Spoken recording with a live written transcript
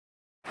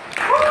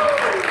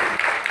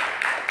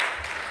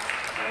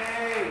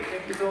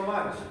so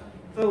much.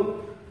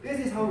 So this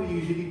is how we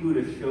usually do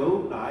the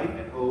show live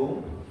at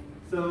home.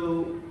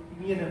 So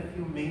me and a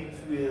few mates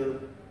will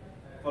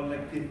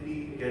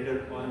collectively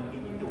gather on the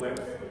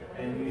interwebs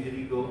and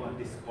usually go on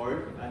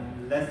Discord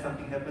unless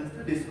something happens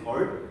to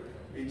Discord,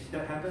 which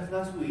that happens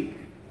last week,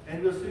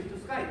 and we'll switch to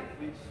Skype,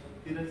 which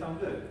didn't sound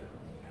good.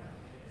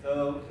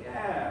 So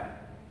yeah,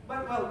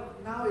 but well,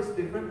 now it's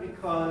different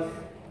because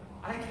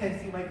I can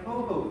see my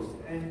co-hosts,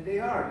 and they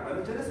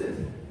are Genesis.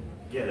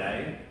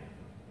 G'day.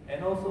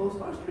 And also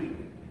Starstream.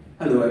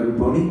 Hello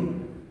everybody.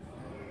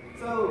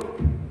 So,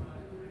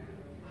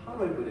 how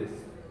do I put this?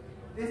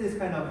 This is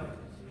kind of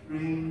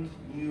strange,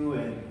 new,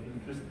 and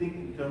interesting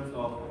in terms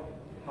of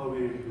how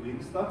we're doing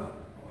stuff.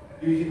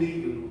 Usually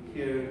you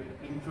hear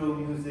intro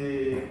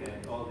music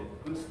and all the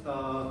good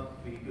stuff,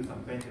 we do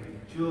some bantering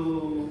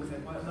jokes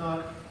and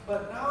whatnot,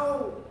 but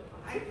now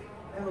I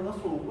have a loss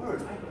for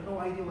words. I have no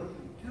idea what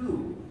to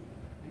do.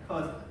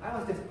 Because I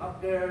was just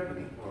up there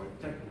looking for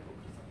technical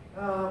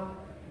stuff,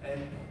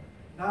 and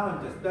now I'm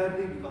just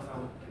babbling because I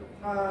want to kill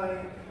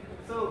time.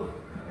 So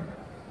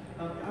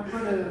I'm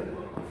going to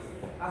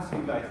ask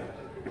you guys,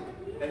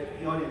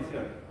 the audience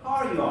here, how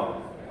are you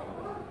all?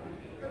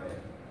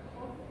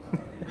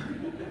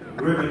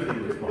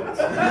 Riveting response.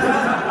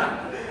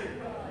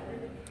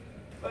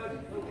 But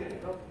okay,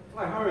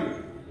 why? How are you?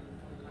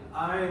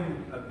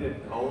 I'm a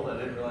bit cold. I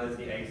didn't realize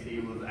the AC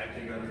was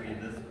actually going to be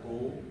this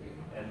cool.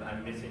 And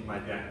I'm missing my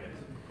jacket.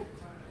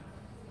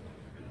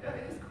 Yeah,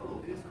 it is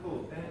cool. It is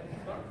cool.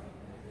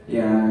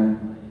 Yeah,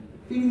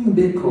 feeling a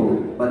bit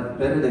cold, but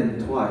better than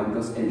Twi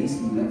because at least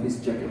he left his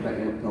jacket back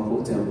at the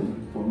hotel.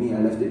 For me, I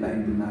left it back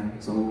in Brunei.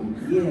 So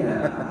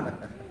yeah.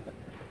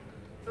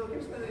 So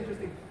here's an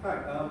interesting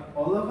fact.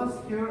 All of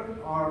us here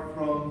are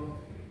from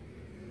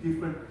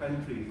different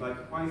countries.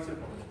 Like Twi's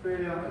from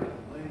Australia, I'm from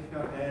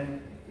Malaysia,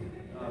 and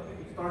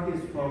Star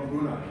is from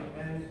Brunei.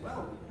 And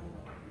well,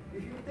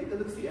 if you take a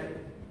look, see at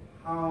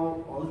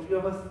how all three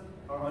of us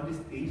are on this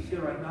stage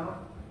here right now,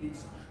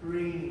 it's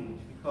strange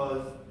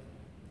because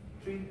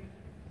three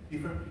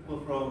different people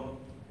from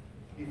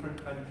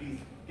different countries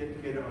get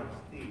together on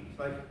stage.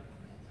 Like,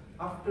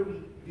 after we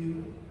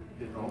do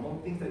the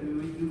normal things that we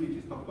always do, we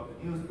just talk about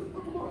the news, we'll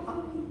talk about how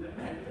we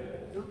met.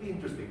 It'll be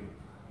interesting.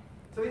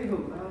 So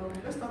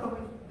anywho, let's start off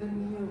with the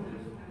news.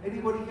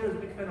 Anybody here is a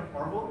big fan of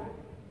Marvel?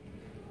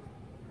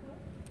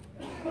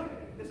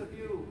 There's a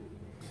few.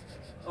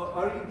 Or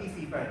are you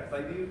DC fans?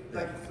 Like, do you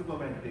like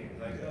Superman things?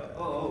 Like, a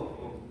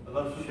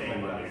lot of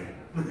Superman guys.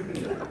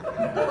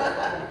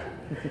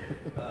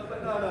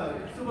 But no,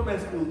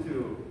 Superman's cool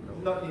too.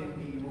 Not in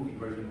the movie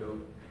version though.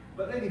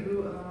 But anywho,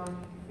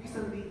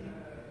 recently,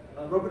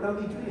 Robert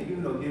Downey Jr., you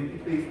know him, he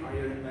plays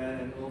Iron Man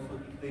and also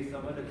he plays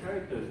some other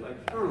characters like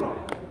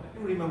Sherlock.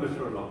 You remember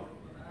Sherlock?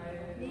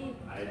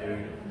 I do.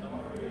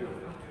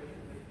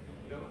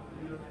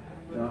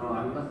 No,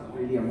 I'm not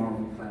really a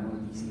Marvel fan or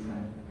DC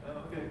fan.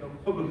 Okay, no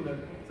problem then.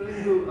 So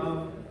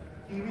anywho,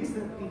 he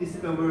recently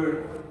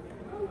discovered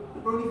the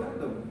Brony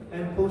Phantom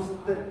and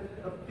posted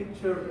a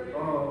picture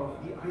of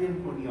the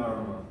Iron Pony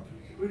armor.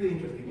 Really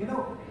interesting. You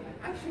know,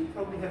 I should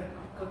probably have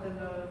gotten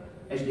a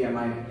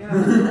HDMI.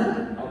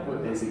 Yeah.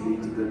 Output basically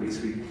to the big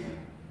screen.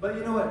 But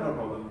you know what? No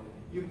problem.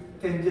 You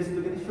can just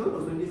look at the show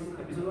notes when this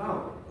episode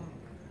out.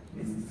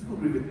 It's so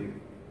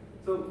riveting.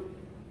 So,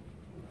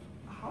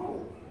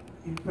 how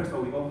impressed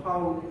are we, or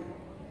how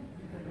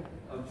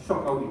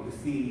shocked are we to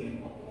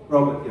see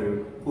Robert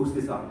here post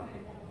this up?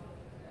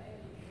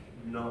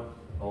 Not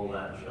all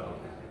that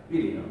shocked.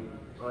 Really, no?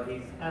 Well,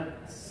 he's had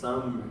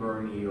some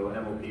Brony or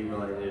MLP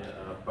related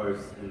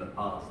posts in the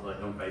past,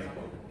 like on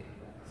Facebook.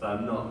 So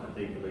I'm not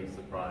particularly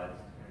surprised.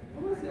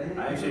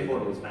 I actually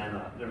thought it was fan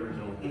art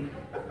originally.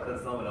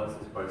 That someone else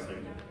was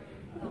posting.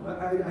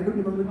 I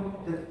don't remember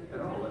that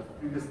at all.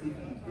 Previously,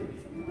 he did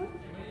see that?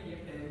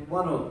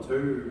 One or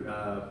two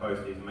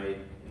posts he's made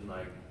in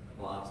like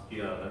last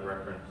year that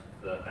referenced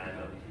the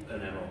fandom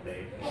and MLP.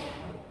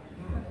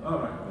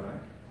 Alright.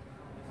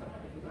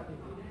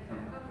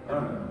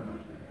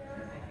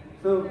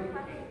 So,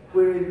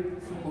 we're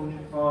in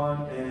SEAPonyCon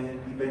and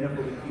the banner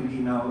for the QD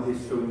now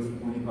is showing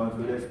SEAPonyCon,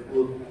 so that's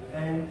cool.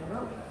 And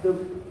well, the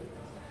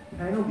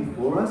panel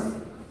before us,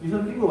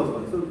 Visual People was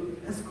on, so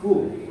that's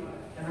cool.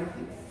 And I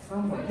think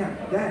someone,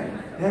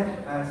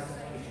 Dan asked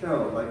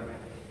Michelle, like,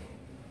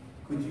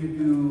 could you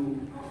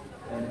do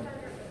an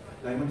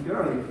Diamond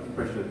Tiara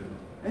impression?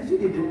 And she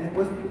did it, and it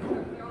was pretty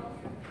cool.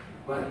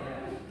 But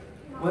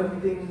one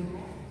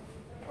thing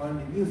on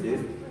the news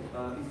is,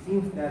 it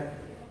seems that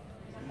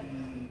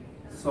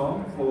the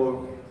song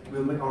for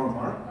We'll Make Our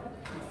Mark,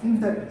 it seems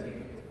that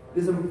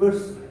there's a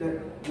verse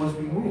that was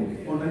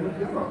removed for Diamond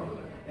Tiara.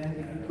 And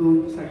if you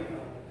go check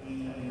the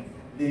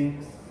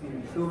links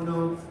in the show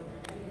notes,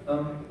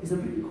 it's a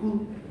pretty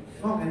cool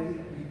song and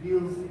it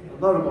reveals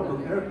a lot about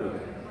her character,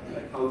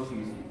 like how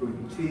she's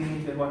going to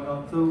change and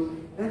whatnot. So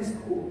that is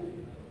cool.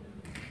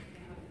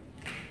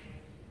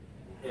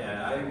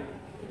 Yeah,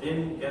 I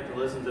didn't get to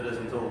listen to this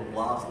until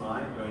last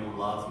night, going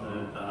last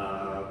minute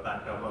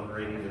back up on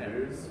reading the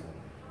news.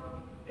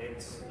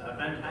 it's a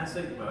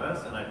fantastic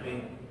verse, and I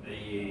think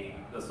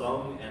the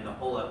song and the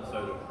whole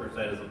episode of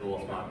Crusaders of the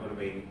Lost Ark would have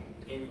been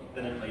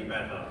infinitely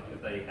better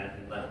if they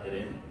had left it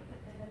in.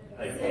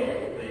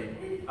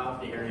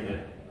 After hearing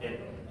it, it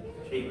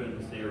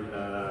cheapens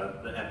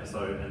the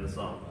episode and the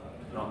song,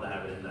 not to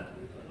have it in there.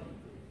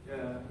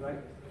 Yeah, right.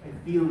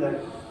 I feel that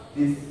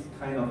this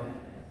kind of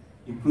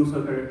improves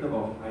her character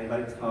or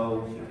highlights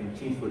how she can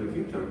change for the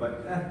future,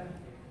 but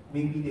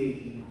maybe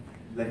they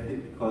left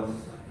it because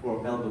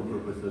for album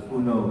purposes,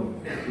 who knows?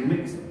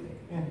 Remix.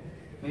 Yeah.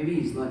 Maybe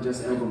it's not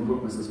just album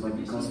purposes, but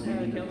because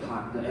maybe the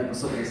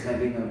episode is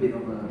having a bit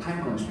of a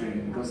time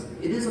constraint, because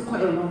it is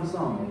quite a long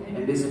song,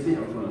 and there's a bit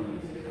of a,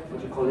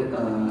 what you call it,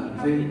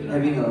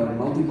 having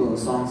multiple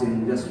songs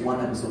in just one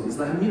episode. It's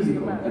like a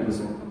musical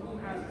episode.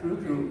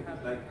 True.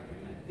 Like,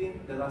 I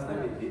think the last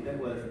time they did that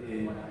was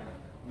in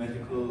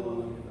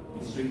Magical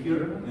Mystery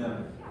Cure. Yeah,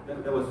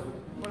 that was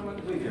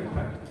way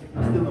back.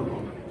 Still no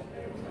problem.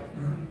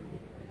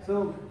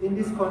 So in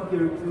this con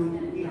here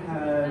too, we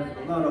have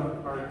a lot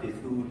of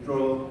artists who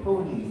draw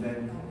ponies,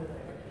 and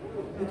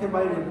you can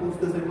buy their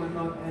posters and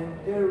whatnot,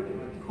 and they're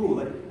really cool.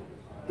 Like,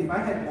 if I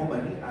had more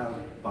money,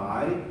 I'll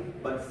buy,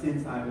 but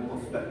since I'm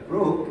almost that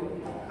broke,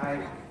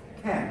 I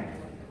can't.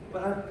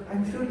 But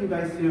I'm sure you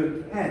guys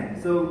here can,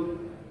 so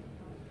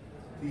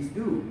please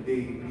do. They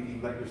really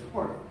like your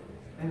sport.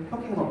 And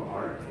talking about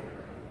art,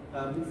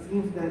 it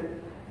seems that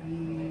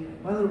the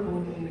My Little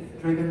Pony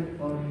Dragon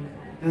on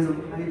Desert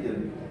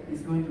Island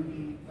is going to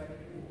be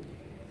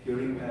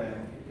appearing at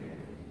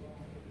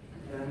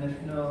the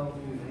National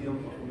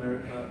Museum of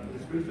America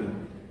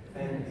illustration.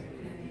 And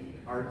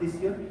the artist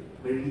here,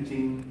 Mary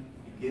Jane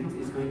Higgins,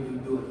 is going to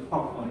do a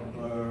talk on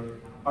her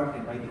art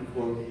and writing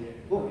for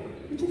book,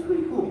 which is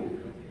really cool.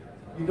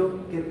 You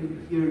don't get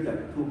to hear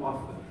that too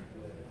often.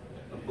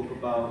 A book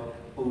about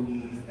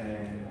ponies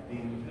and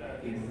being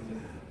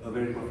in a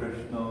very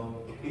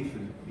professional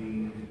location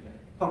being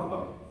talked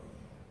about.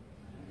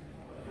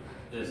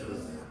 This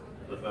is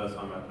the first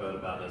time I've heard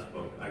about this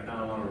book. I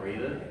kind of want to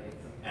read it,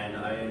 and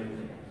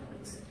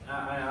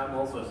I'm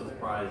also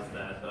surprised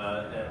that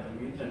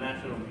the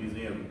National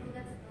Museum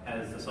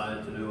has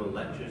decided to do a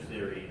lecture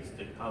series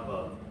to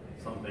cover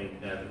something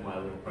that is My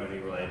Little Pony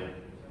related,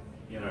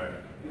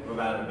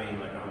 without it being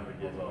like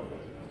 100 years old.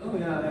 Oh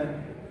yeah,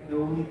 and the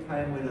only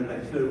time when a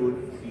lecture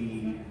would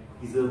be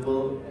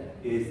feasible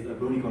is a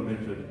Brony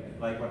convention,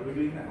 like what we're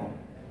doing now.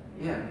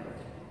 Yeah.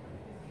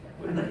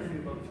 What do you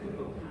think about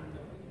Chico?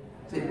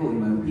 That book, in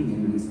my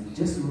opinion,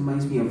 just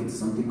reminds me of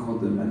something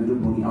called the My Little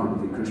Pony Art of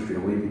Equestria,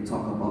 where they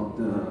talk about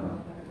the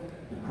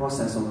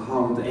process of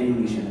how the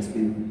animation has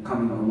been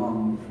coming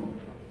along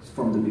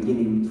from the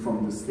beginning,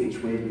 from the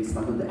stage where they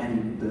started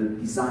the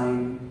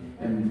design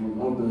and from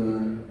all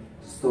the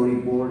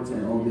storyboards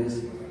and all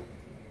this,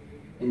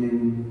 and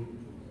then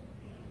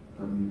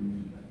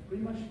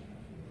pretty much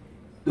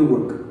the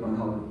work on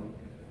how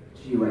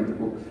she write the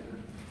book.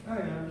 Oh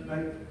yeah,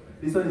 like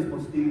this one is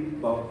mostly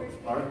about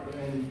art,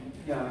 and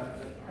yeah,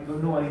 I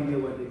got no idea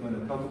what they're going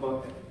to talk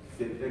about.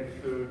 Is it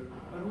lecture?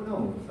 I don't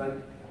know. It's like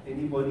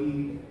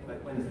anybody,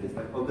 like when is this?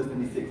 Like August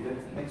 26th,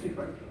 that's next week,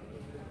 right?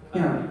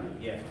 Yeah.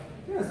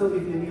 Yeah, so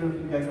if any of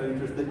you guys are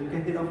interested, you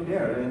can head out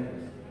there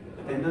and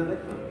attend the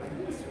lecture. I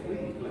think it's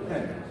free to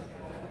attend.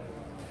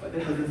 But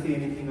that doesn't say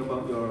anything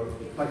about your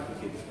flight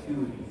tickets to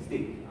the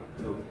state.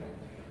 So,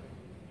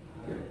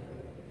 yeah.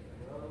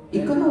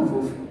 It kind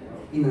of,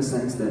 in a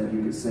sense that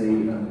you could say,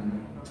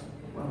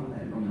 well,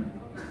 I don't know.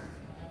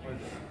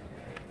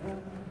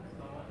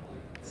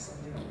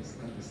 Something I was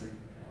going to say.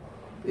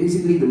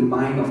 Basically, the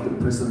mind of the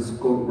person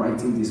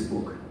writing this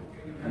book,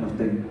 kind of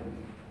thing.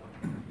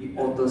 The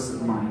author's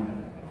mind.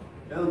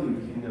 That'll be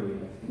in a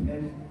way.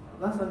 And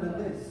last under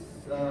this,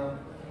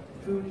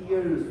 through the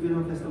years,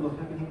 film festival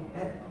happening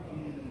at the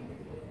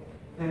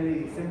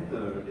Perry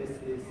Center. This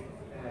is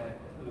at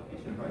the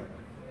location, right?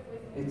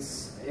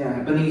 It's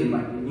happening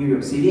in New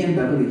York City and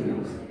Beverly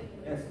Hills.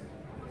 Yes.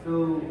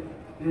 So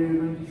they're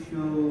going to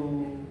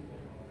show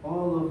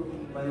all of the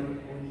My Little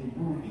Pony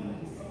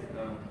movies.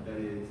 That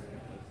is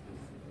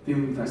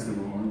Film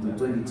festival on the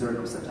 23rd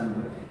of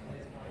September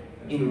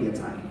in India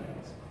time.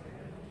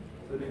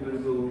 So they're going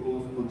to go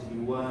old school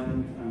G1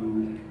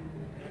 through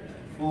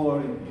 4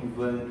 and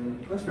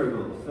even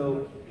Questerville.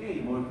 So, hey,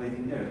 more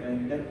exciting there.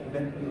 And that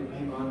event will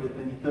be on the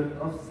 23rd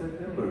of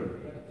September,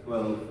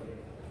 12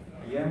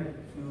 p.m.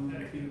 to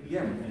 3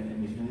 p.m. and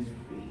admission is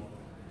free.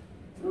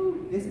 So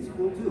this is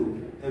cool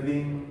too,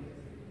 having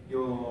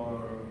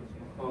your,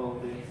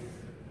 call this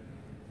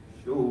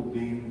show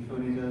being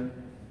shown in the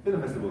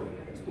film festival.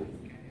 It's cool.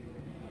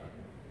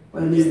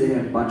 Well, at least they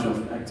have a bunch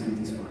of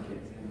activities for kids.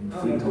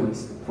 Free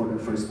toys for the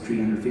first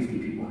 350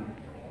 people.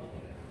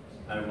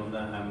 I wonder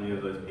how many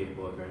of those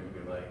people are going to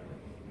be like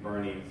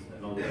Bernies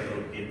and all the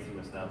little kids who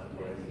missed out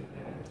the toys.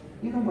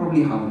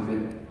 Probably half of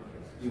it.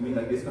 You mean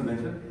like this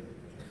convention?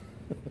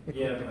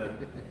 Yeah,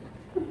 but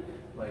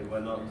like we're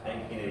not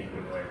taking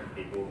anything away from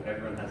people.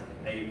 Everyone has to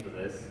pay for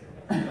this.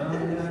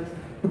 Yeah.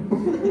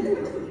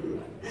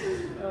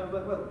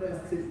 But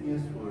that's it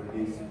news for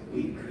this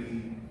week.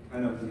 We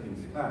kind of took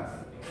things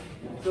fast.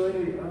 So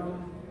anyway,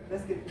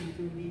 let's get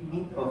into the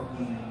meat of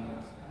the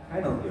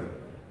panel here.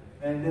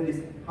 And that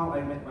is how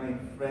I met my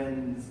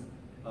friends,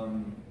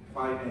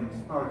 Pi and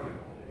Star here.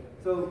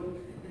 So,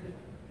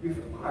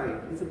 with Pi,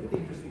 it's a pretty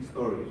interesting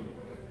story.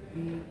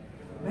 We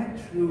met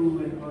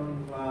through an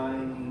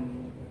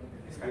online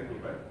Skype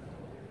group, right?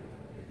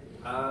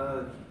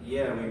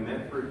 Yeah, we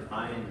met for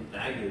Ty and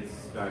Dagger's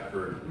Skype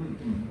group.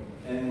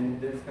 And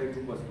that Skype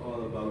group was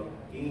all about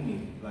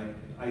gaming. Like,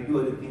 I do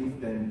other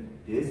things than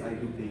this, I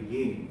do play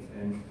games.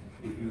 And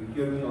if you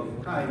hear me all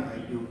the time, I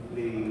do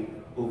play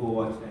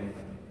Overwatch and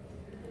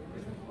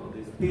what's it called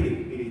this?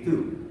 Payday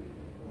 2.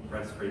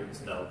 Press straight to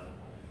stealth.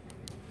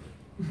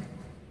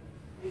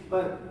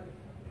 But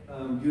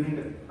during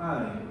that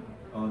time,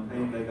 on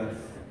Time Like Us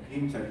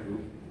game chat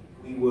group,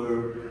 we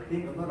were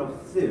playing a lot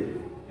of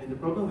Civ. And the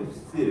problem with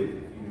Civ,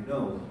 if you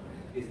know,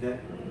 is that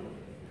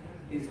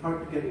it's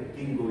hard to get a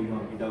game going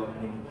on without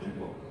many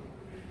people.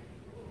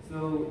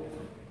 So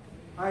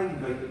I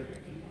invited,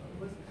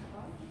 what's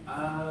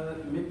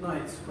it?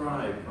 Midnight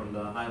Scribe from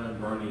the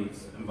Highland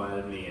Bronies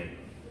invited me in.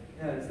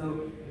 Yeah,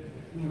 so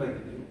we invited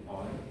him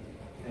on,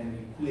 and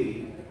we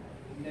played,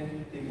 and then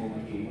we played more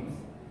games.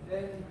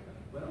 And,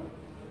 well,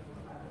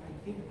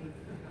 I think the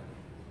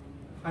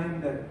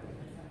time that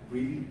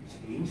really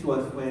changed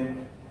was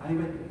when I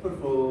went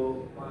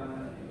for my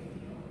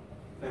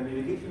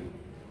family vacation.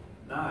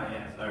 Ah,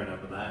 yes, I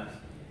remember that.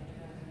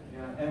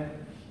 Yeah,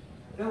 and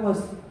that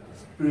was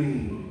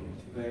strange,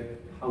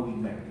 like how we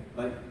met.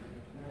 Like,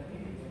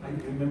 I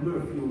remember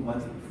a few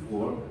months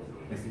before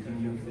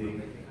messaging you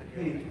saying,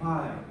 "Hey,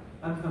 hi,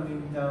 I'm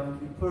coming down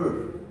to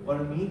Perth.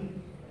 Wanna meet?"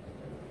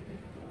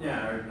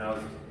 Yeah, I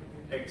was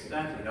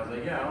ecstatic. I was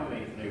like, yeah, I'll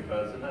meet a new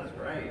person, that's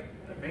great.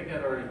 I think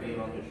I'd already been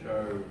on the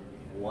show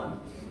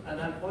once at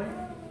that point.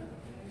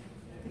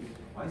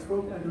 Twice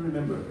probably? I don't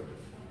remember.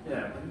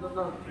 Yeah, but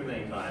not too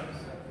many times.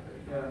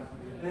 Yeah,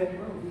 and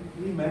well,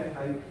 we met.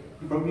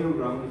 He brought me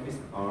around with his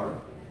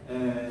car,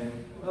 and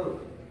well,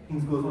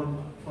 things goes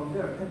on from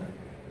there. And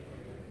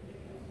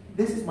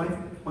this is my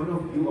point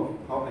of view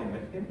of how I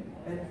met him.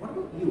 And what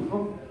about you?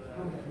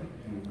 How did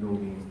you know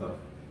me and stuff?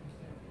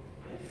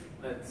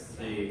 Let's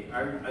see.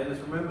 I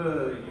just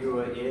remember you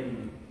were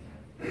in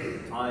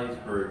Ty's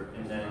group,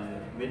 and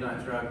then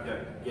Midnight Scribe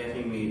kept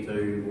getting me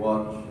to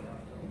watch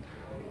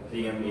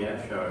the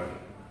MBS Show,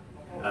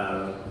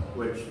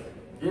 which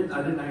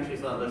I didn't actually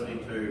start listening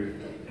to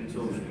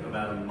until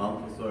about a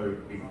month or so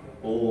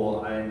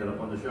before I ended up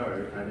on the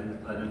show.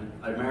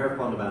 I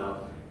marathoned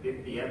about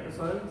 50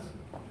 episodes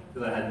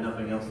because I had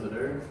nothing else to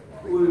do.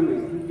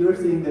 Wait, you're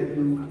saying that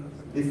you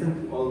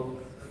listened to all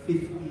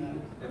 50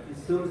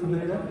 episodes, something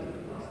like that?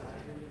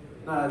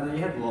 No,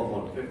 you had a lot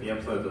more than 50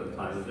 episodes at the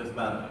time. It was just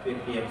about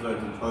 50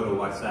 episodes in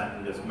total. I sat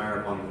and just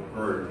marathoned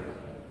through.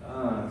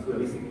 So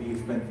basically you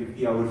spent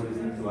 50 hours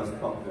listening to us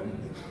talk then?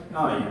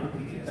 Oh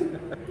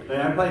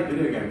yeah. I played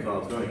video games while I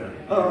was doing it.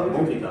 Oh,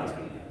 okay.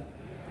 Multitasking.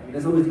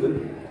 That's always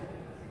good.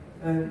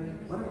 And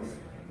what else?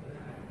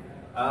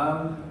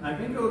 I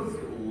think it was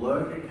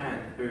Lurker Cat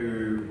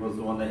who was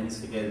the one that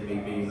instigated me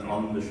being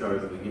on the show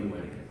to begin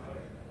with.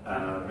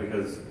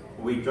 Because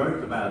we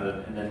joked about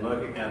it, and then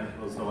Lurker Cat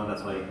was the one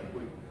that's like,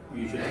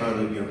 you should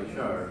totally be on the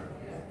show.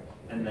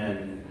 And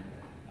then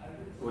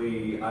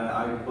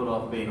I put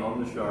off being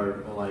on the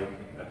show for like,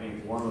 I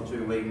think 1 or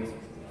 2 weeks.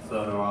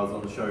 So I was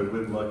on the show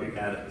with Lurker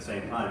Cat at the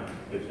same time,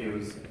 because she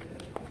was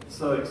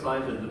so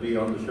excited to be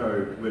on the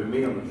show with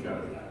me on the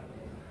show.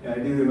 Yeah, I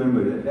do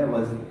remember that. That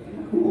was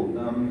cool.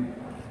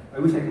 I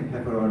wish I can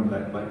have her on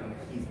that, but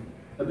he's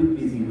a bit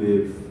busy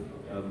with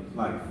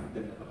life,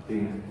 that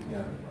thing,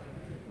 yeah,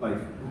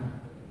 life.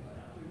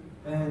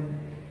 And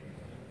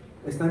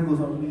as time goes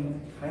on, we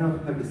kind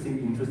of have the same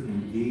interest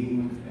in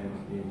games and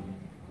in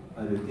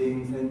other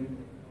things, and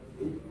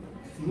it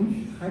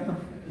seems kind of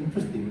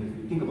interesting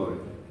if you think about it.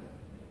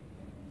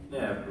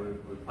 Yeah,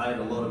 we played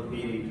a lot of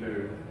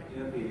PD2.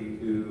 Yeah,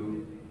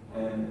 PD2,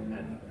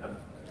 and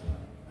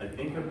I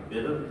think a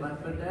bit of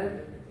Left 4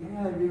 Dead.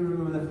 yeah, I do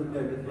remember Left 4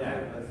 Dead.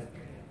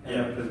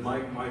 Yeah, because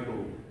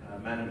Michael,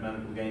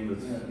 Mandopony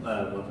Gamers,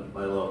 wanted to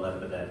play a lot of Left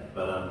 4 Dead,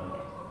 but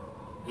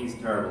he's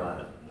terrible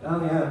at it.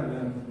 Oh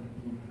yeah.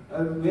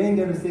 We ain't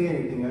gonna say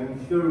anything.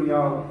 I'm sure we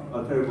all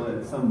are terrible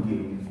at some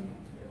games.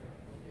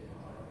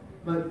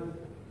 But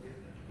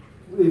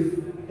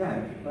with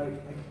that, like,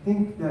 I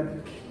think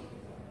that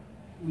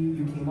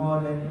you came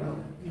on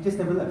and you just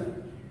never left.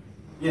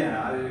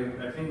 Yeah,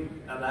 I think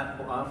at that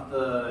point,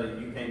 after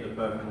you came to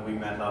Perth and we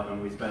met up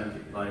and we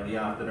spent like the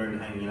afternoon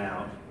hanging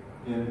out,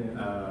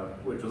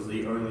 which was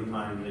the only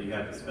time that you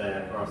had to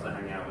spare for us to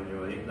hang out when you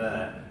were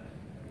there,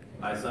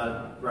 I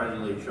started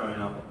gradually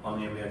showing up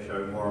on the MBS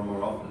show more and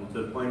more often,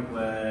 to the point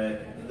where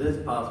this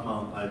past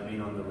month I've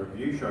been on the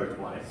review show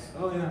twice.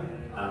 Oh yeah.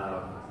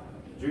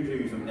 Due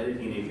to some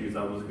editing issues,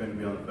 I was going to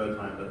be on the third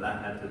time, but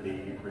that had to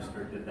be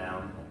restricted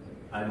down.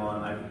 I'm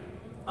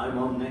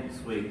on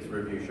next week's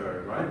review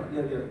show, right?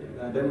 Yeah.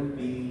 That would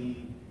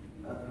be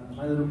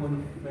My Little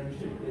Pony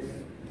Friendship is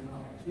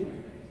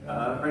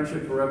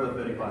Friendship Forever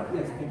 35.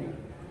 Yes, thank you.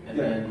 And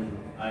then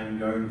I'm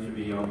going to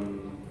be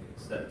on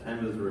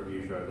September's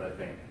review shows, I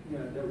think. Yeah,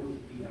 that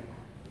would be.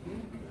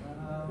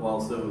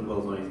 While Silver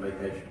Quill's on his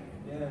vacation.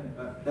 Yeah,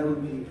 that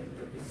would be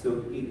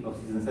episode 8 of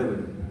season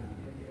 7.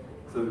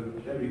 So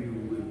that review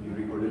will be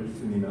recorded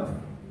soon enough.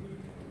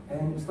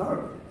 And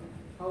start.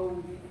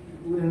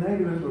 When I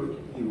remember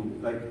you,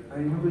 I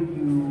remember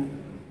you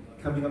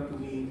coming up to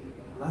me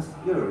last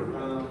year,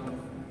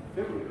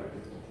 February,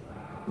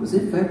 right? Was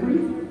it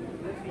February?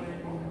 That's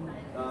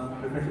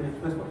when Reflection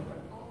Express was, right?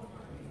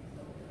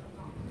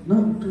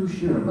 Not too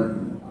sure, but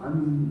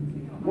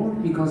I'm more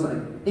because I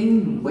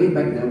think way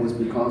back then was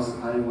because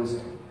I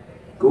was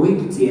going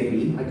to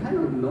TFE. I kind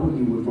of know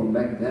you were from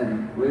back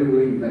then,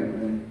 way back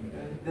then.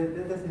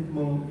 That's the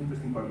more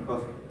interesting part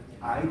because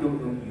I don't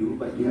know you,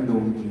 but you know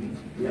me.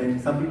 Yeah.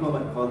 And some people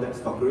might call that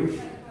stalkerish.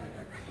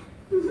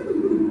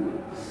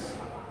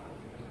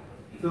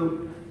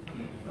 So,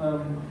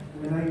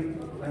 when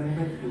I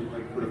met you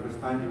for the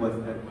first time, it was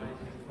at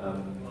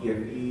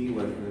TFE,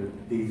 was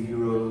day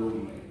 0,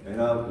 we met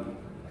up, we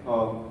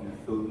talked, you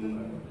showed me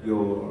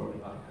your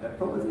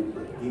laptop, was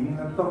it? Gaming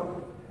laptop?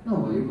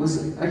 No, it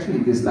was actually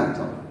this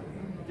laptop.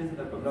 Just a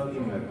laptop, not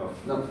gaming laptop.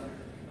 No.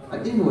 I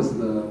think it was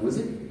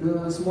it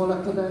the small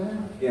laptop that I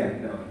had? Yeah,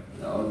 that one.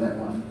 Oh, that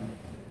one.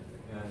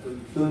 Yeah, so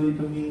you showed it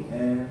to me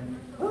and,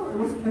 it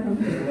was kind of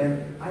interesting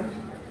and I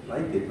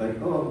liked it,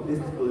 this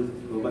is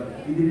cool, but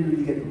we didn't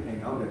really get to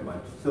hang out that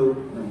much. So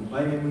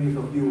my memories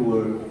of you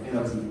were kind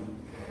of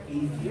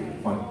easy at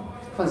the point.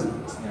 Fuzzy.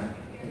 Yeah.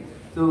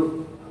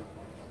 So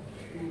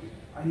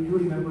I do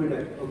remember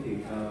that,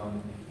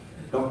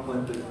 Doc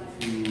wanted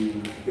to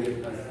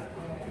get us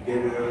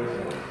together,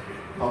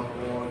 talk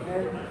more,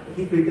 and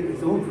he created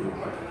his own group,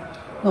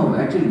 right? No,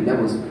 actually that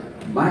was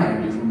my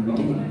idea from the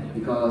beginning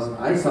because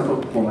I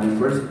suffered from my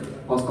first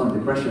post-con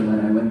depression when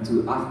I went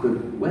to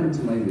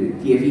my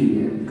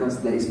TFE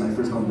because that is my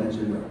first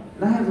convention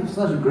and I had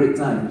such a great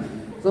time.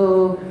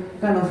 So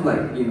kind of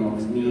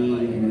it's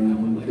me and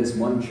then there's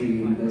one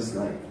tree and there's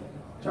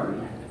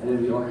Charlie and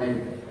then we all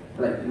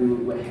we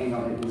would hang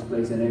out at this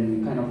place and then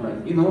we kind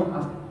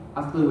of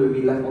after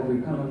we left off,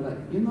 we kind of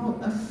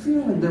I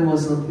feel like there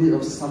was a bit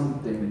of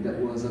something that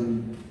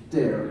wasn't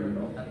there,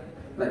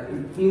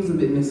 it feels a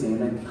bit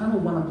missing, and I kind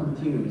of want to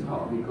continue to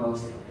talk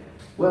because,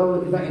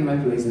 back in my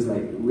place, it's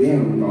we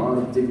have a lot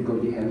of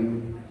difficulty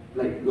having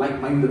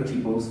like-minded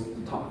people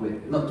to talk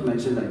with, not to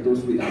mention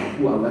those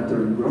who are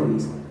veteran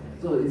bronies.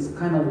 So it's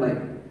kind of I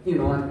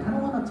kind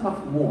of want to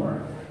talk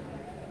more.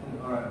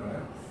 Alright.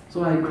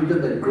 So I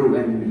created that group,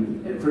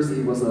 and at first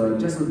it was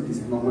just this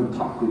normal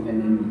talk group, and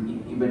then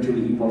it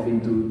eventually evolved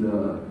into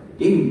the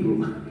gaming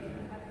group.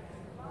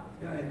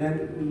 Yeah, and then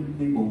we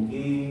played more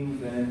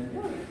games, and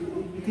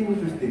it became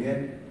interesting.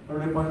 And from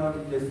that point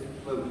on, we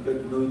got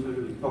to know each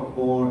other, we talked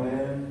more,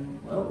 and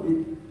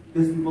it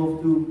just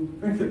evolved to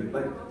friendship,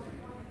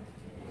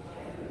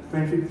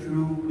 friendship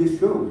through this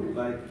show.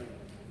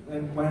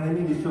 And when I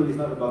mean this show, it's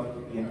not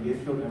about the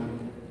MBS show, the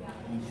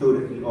show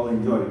that we all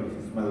enjoy,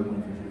 which is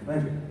Mandopony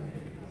Friendship.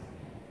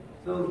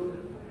 So,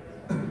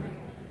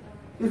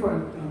 here's what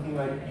I'm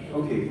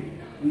thinking,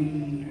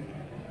 we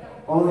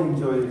all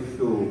enjoy the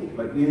show,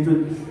 we enjoy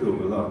this show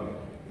a lot.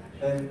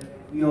 And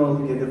we all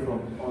together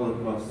from all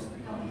across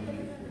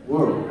the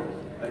world.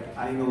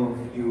 I know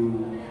a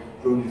few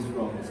bronies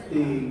from the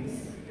States,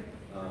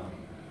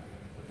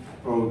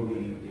 probably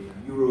in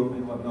Europe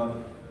and whatnot,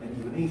 and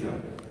even Asia.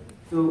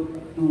 So,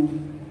 to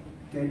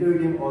gather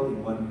them all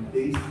in one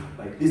place,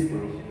 like this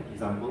for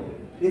example,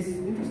 is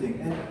interesting.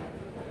 And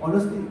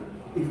honestly,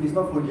 if it's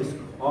not for this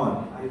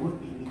con, I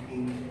won't be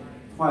meeting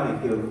Fai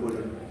here for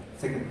the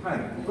second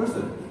time in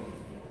person.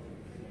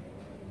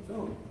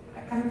 So,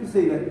 I have to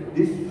say that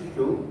this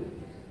show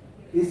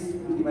is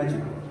really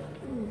magical.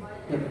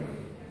 Yeah,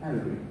 I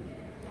agree.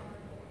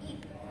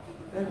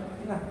 And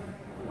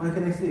what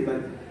can I say?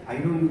 I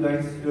know you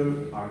guys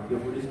here are here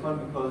for this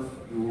con because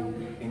you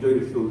enjoy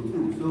the show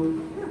too. So,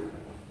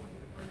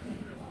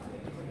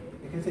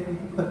 I can say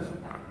anything much.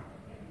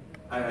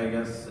 I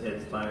guess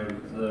it's time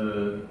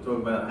to talk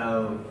about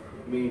how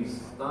me and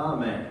Star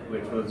met,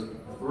 which was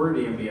through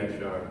the MBS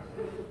show.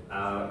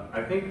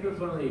 I think it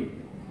was only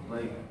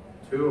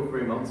 2 or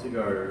 3 months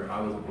ago,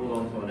 I was pulled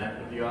onto an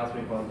episode. You asked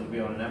me if I wanted to be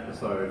on an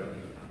episode,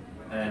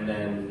 and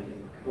then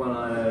when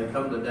I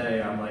come today,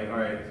 I'm like,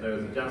 alright, so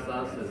is it just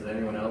us? Is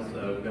anyone else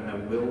going to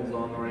have Wills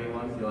on or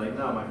anyone? You're like,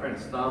 no, my friend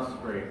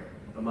Starscream.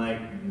 I'm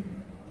like,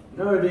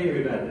 no idea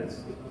who that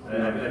is.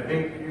 I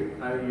think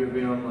you've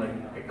been on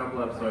a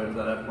couple episodes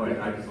at that point,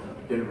 I just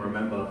didn't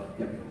remember.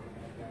 Yep.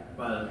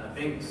 But I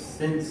think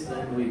since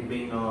then we've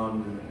been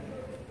on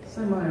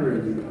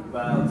semi-regular.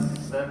 About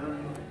 7,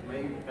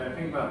 maybe, I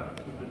think about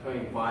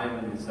between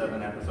 5 and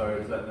 7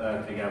 episodes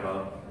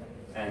together.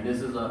 And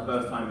this is our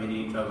first time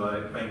meeting each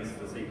other thanks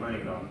to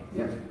SEAPonyCon.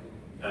 Yeah.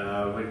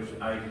 Which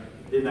I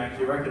didn't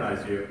actually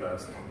recognize you at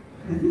first.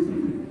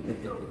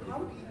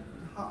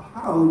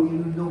 How do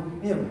you know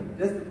him?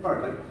 That's the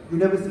part. You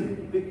never seen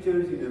any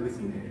pictures, you never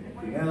seen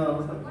anything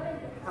else.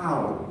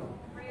 How?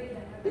 I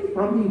think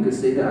probably you could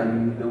say that I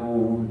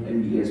know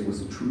MBS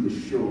was through the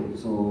show,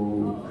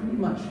 so pretty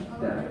much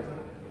that.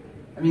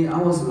 I mean,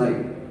 I was like,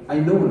 I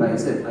know, like I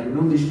said, I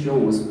know this show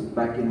was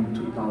back in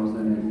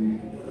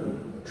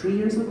 3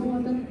 years ago,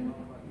 I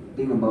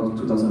think about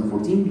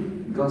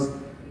 2014, because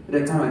at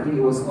that time I think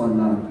it was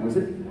on, was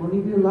it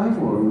Ponyville Live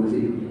or was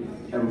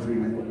it Everfree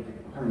Network?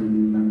 I can't really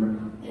remember.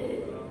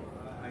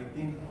 I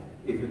think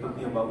if you're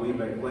talking about way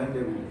back when,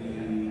 there would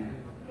be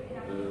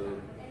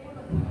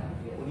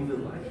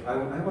Ponyville Live.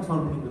 I was on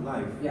Ponyville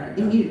Live. Yeah, I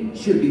think it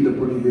should be the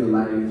Ponyville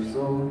Live.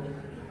 So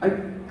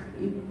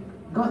it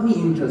got me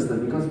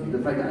interested because the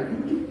fact that I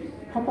think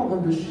it popped up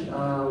on the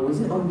was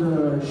it on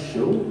the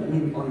show? I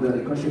mean, on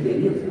the Equestrian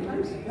Daily a few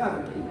times.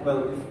 Yeah,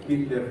 well, it's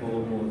been there for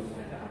almost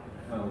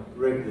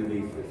regular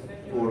basis,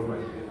 4 or 5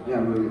 years.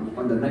 Yeah, well,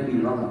 on the nightly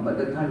roundup. But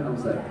at that time I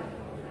was like,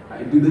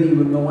 I didn't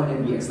even know what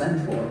MBS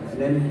stands for. And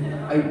then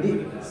I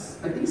think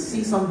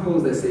see some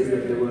posts that says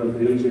that there were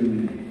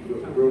Malaysian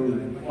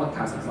roaming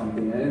podcast or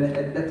something. And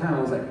at that time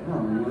I was like,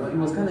 oh, you know, it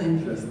was kind of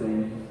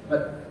interesting.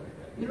 But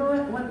you know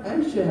what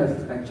I should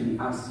have actually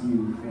asked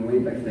you from way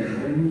back then,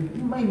 and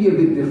you might be a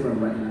bit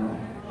different right now.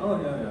 Oh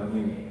yeah, I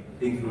mean,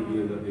 things will be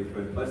a little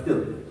different. But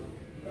still,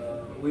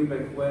 way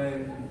back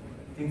when,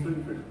 things were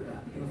different.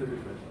 Things were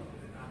different.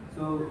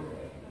 So,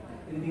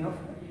 anything else?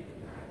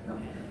 No.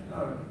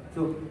 Alright.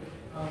 So,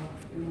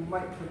 we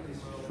might cut this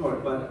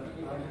short, but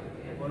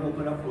I want to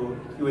open up for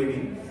Q&A.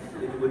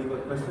 Anybody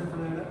got questions,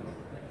 something like that?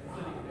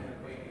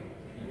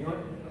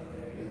 Anyone?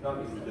 If not,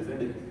 we just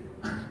end it.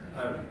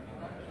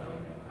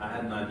 I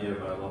had an idea,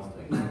 but I lost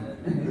it.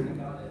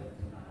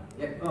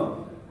 Yeah.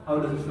 Oh, how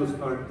does the show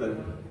start then?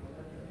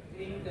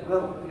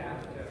 Well,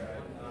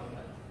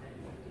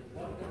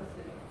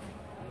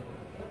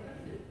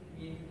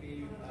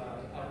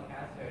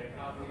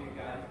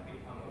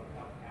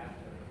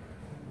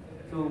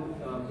 so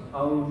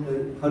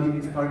how did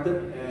it started?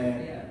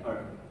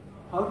 Or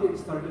how did it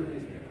started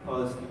is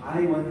because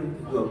I wanted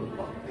to do a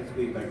podcast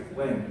way back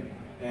when,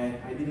 and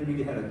I didn't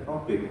really have a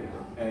topic,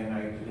 and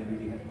I didn't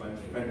really have much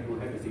friend who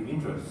had the same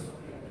interests.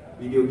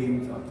 Video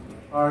games are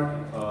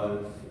hard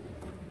because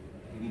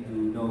you need to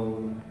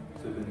know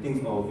certain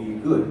things or be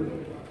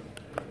good.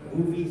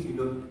 Movies, you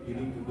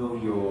need to know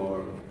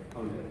your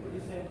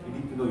you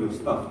need to know your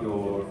stuff,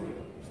 your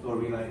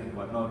storyline and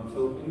whatnot.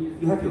 So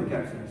you have your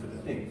gaps in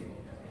certain things.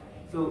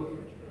 So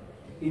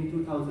in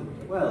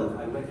 2012,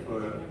 I went for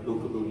a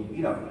local roaming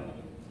meetup,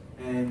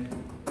 and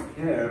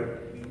there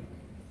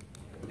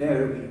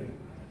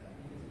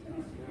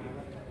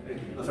we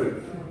oh, sorry.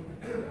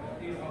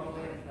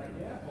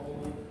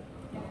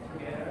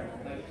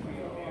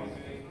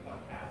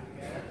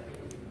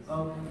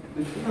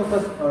 The three of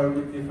us are a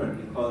bit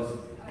different because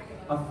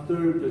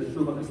after the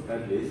show got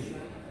established,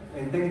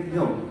 and technically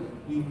no,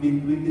 we've been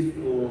doing this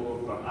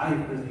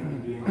I've personally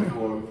been doing it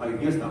for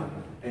 5 years now,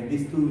 and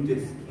these two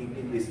just came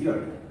in this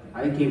year.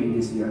 I came in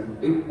this year.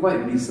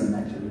 Quite recent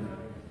actually.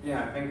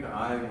 Yeah, I think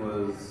I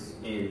was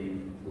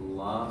in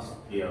last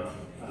year,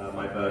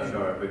 my first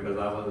show, because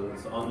I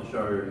was on the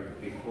show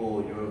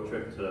before your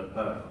trip to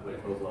Perth,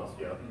 which was last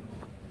year.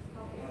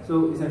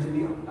 So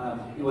essentially,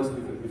 it was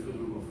with a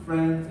group of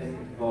friends and it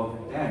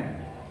involved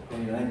Dan.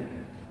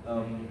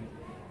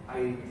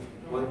 I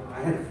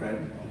had a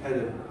friend, he had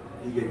a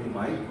Yeti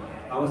mic,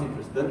 I was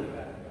interested,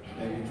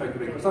 and we tried to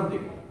record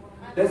something.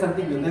 That's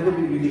something will never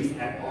be released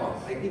at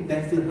all. I think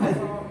Dan still has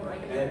it.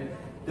 And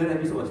that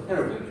episode was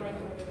terrible.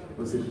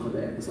 Was it called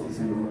the episode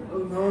 0? Oh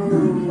no.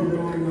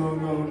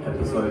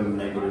 Episode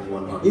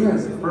 -100.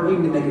 Yes, probably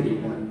the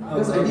negative one.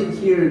 Because I did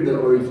hear the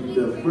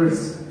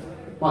first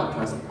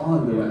podcast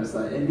on the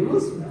website, and it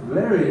was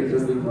very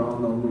interesting for how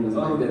long it was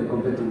back then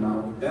compared to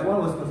now. That one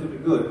was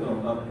considered good.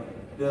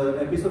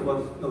 The episode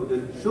was, the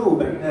show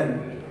back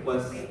then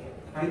was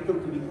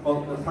titled to be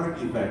called a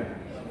party event.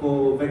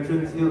 For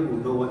veterans here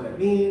who know what that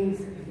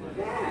means,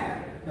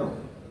 yeah. No.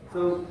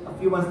 So a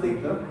few months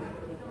later,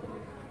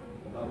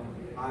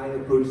 I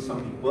approached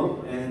some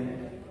people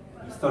and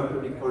we started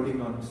recording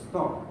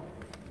non-stop.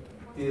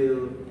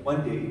 Till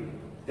one day,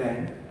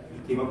 then he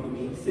came up to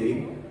me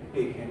saying,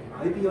 "Hey, can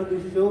I be on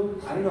this show?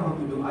 I know how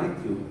to do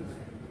iTunes."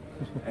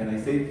 And I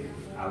said,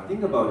 "I'll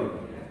think about it."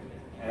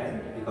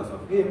 And because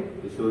of him,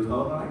 the show is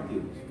now on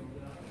iTunes.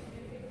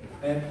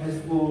 And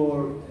as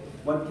for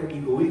what kept me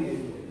going in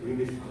doing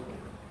this,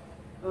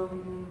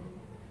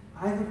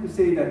 I have to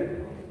say that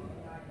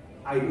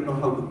I don't know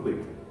how to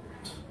quit.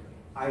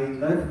 I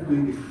love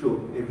doing this show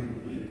every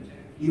week,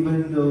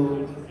 even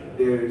though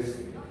there's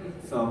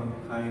some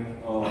kind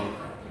of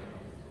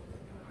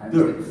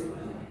dirt.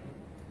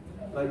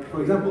 Like, for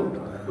example,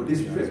 for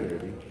this trip,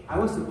 I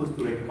was supposed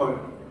to record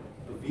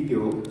a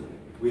video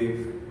with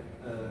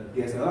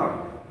DSLR.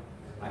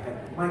 I had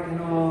the mic and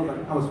all,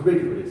 like, I was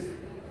ready for this.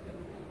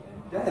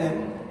 And then,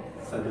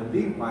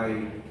 suddenly, my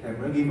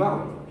camera gave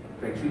out.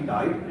 Battery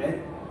died, and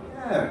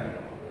yeah,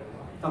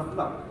 tough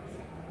luck.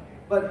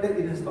 But that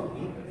didn't stop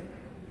me.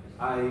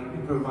 I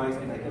improvised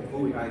and I kept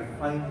going. I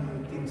find new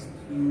things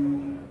to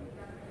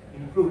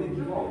improve and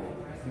evolve.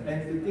 And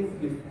the thing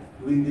with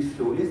doing this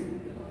show is,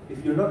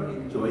 if you're not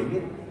enjoying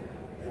it,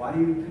 why are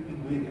you keeping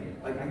doing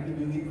it? Like, I've been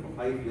doing it for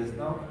 5 years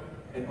now,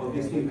 and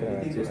obviously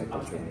everything there's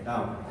ups and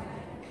downs.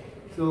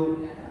 So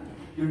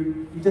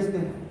you just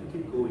have to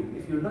keep going.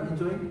 If you're not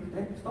enjoying it,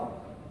 then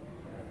stop.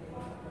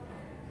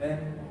 And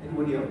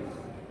anybody else?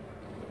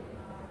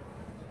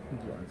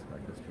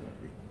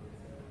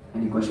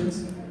 Any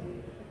questions?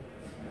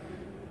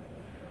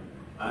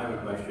 I have a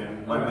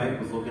question. My mate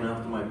was looking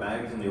after my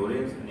bags in the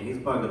audience, and he's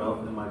buggered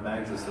off, and my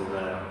bags are still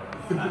there.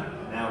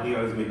 Now he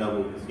owes me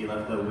double because he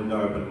left the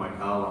window open in my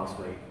car last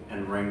week,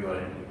 and rain got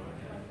in.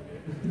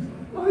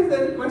 Why is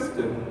that a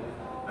question?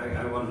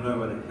 I want to know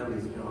where the hell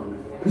he's gone.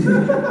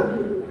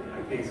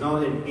 He's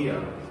not in here,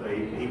 so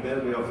he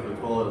better be off to the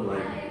toilet,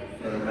 like,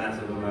 for a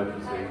massive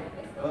emergency.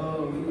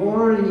 Oh.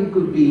 Or he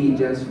could be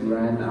just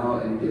ran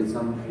out and get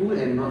some food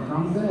and not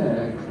come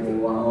back for a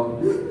while.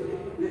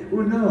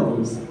 Who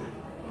knows?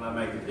 That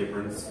makes a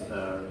difference.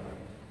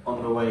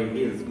 On the way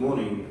here this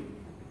morning,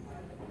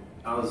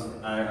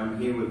 I'm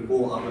here with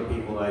 4 other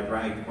people I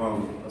dragged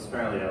from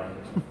Australia.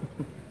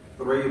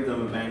 3 of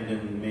them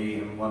abandoned me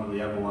and one of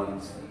the other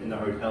ones in the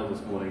hotel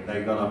this morning.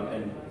 They got up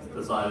and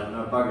decided,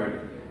 no bugger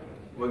it,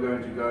 we're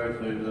going to go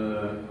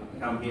to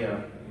come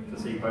here to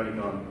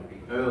SEAPonyCon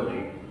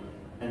early,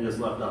 and just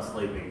left us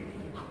sleeping.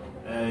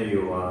 There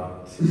you are.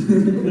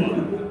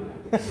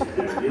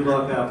 Yeah, you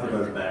look after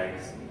those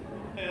bags.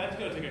 Hey, that's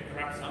got to take a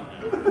crap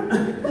somehow.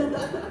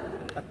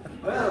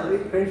 Well,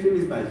 friendship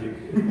is magic.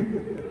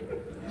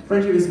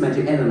 Friendship is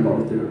magic and a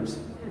lot of theories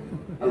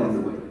along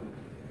the way.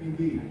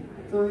 Indeed.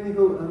 So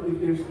anyhow, if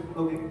there's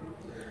okay.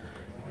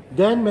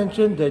 Dan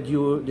mentioned that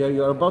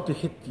you're about to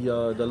hit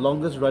the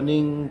longest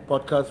running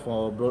podcast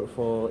for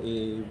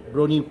a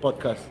Brony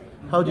podcast.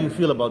 How do you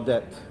feel about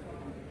that?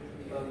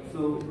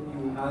 So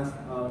you asked,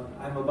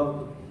 I'm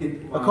about to hit.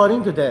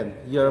 According to Dan,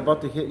 you are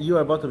about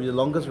to be the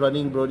longest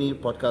running Brony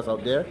podcast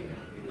out there.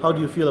 How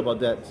do you feel about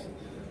that?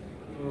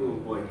 Oh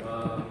boy,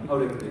 how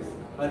do I put this?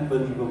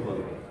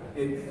 Unbelievable.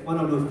 It's one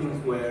of those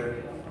things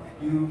where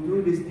you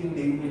do this thing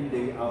day in,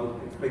 day out,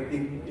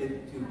 expecting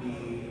it to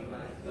be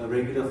a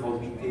regular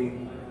hobby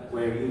thing,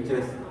 where you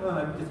just,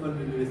 I'm just going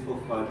to do this for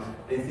fun.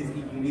 And since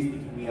EQD is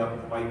picking me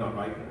up, why not,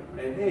 right?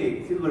 And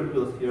hey, Silver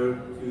Pill's here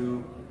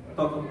to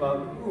talk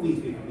about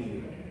movies with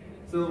me.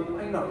 So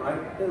why not,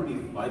 right? That'll be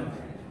fun.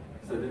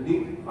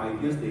 Suddenly,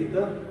 5 years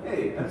later,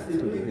 hey, I'm still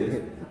doing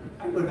this.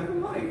 I don't have a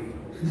life.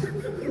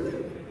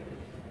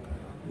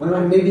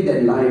 Well, maybe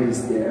that life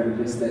is there,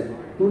 just that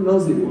who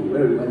knows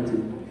where it went to.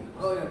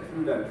 Oh yeah,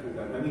 true that.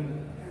 I mean,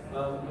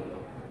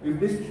 with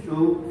this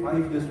show,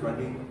 5 years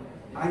running,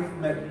 I've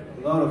met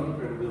a lot of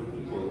incredible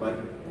people like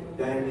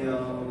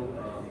Daniel,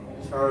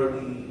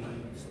 Charlie,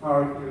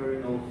 Star here,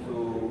 and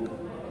also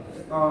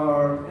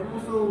Star, and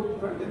also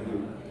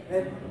Dragon.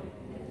 And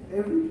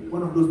every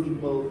one of those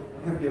people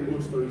have their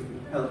own stories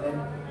to tell,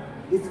 and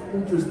it's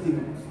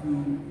interesting to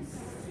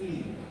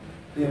see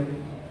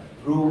them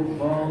grow,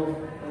 evolve,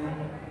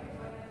 and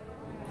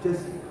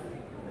just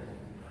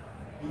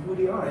be who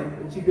they are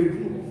and achieve their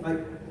dreams. Like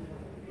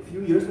a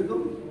few years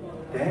ago,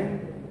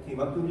 Dan came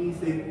up to me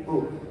saying,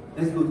 "Oh,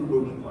 let's go to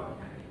BronyCon."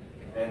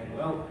 And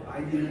well,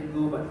 I didn't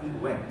go, but he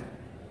went.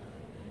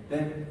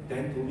 Then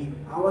Dan told me,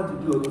 "I want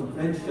to do a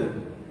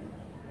convention,"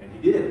 and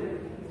he did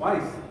it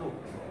twice. No,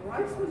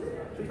 twice was it?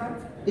 3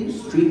 times? I think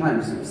it's 3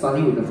 times,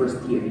 starting with the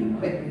first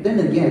TFE. But then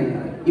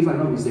again, if I'm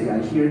not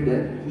mistaken, I hear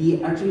that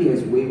he actually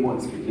has way more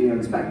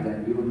experience back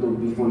then, even though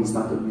before he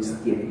started this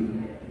TFE.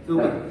 So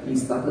like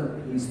he's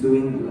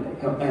doing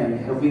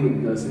helping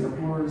with the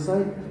Singapore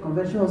side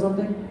convention or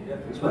something. Yeah,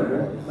 that's what I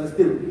heard. but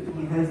still,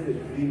 he has the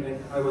dream, and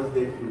I was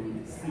there to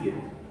see it.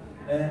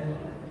 And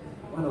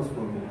what else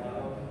for me?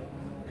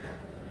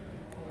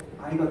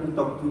 I got to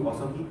talk to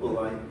awesome people,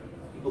 like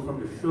people from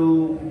the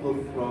show, people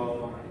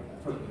from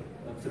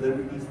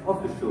celebrities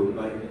of the show,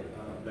 like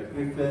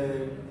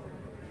Griffin,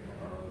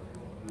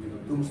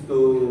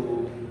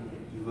 Tombstone,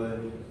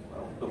 even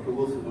Dr.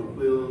 Wilson or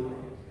Will,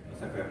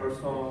 Safia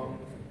Hersong,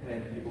 and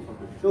people from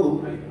the show.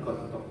 I got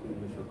to talk to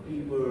Michelle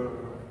Cleaver,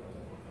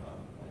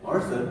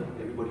 Larson,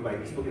 everybody by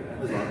Facebook and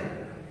Amazon,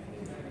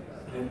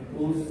 and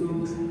also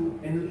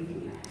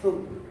Emily. So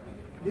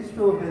this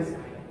show has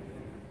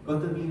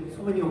gotten me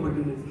so many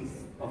opportunities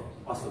of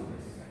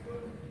awesomeness.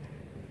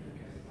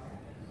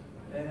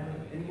 And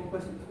any more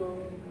questions from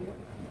you?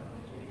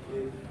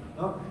 If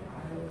not, I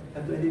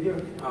have to end it here.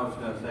 I was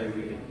going to say,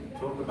 we could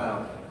talk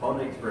about con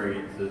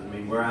experiences. I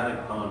mean, we're at a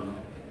con,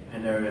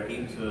 and there are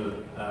heaps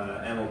of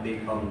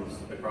MLB cons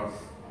across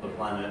the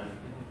planet.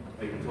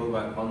 We can talk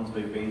about cons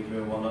we've been to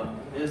and whatnot.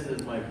 This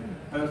is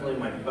personally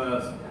my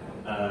first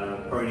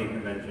pony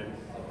convention,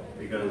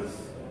 because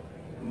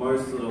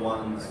most of the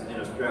ones in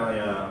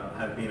Australia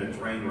have been a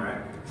train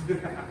wreck.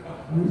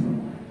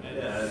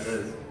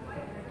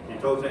 You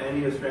talk to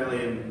any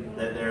Australian,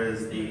 that there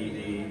is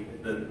the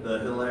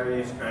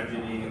hilarious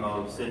tragedy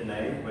of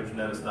Sydney, which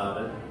never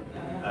started,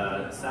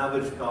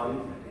 Salvage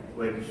Con,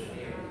 which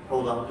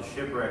pulled up the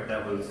shipwreck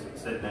that was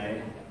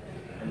Sydney,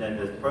 and then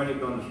there's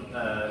PonyCon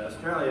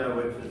Australia,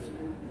 which has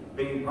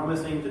been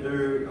promising to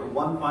do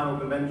one final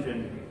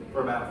convention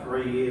for about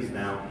 3 years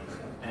now,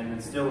 and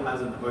it still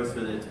hasn't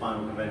hosted its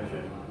final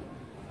convention.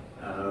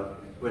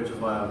 which is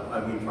why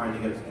I've been trying to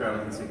get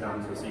Australians to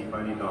come to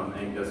SEAPonyCon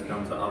and just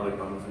come to other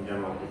cons in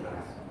general,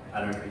 because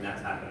I don't think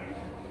that's happening.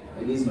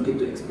 At least you get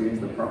to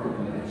experience the proper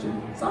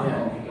convention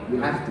somehow.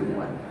 You have to,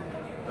 right?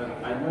 But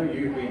I know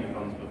you've been to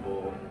cons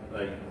before,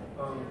 like.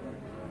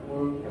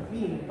 For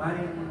me, my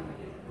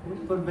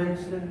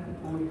convention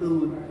total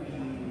would be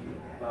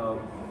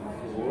about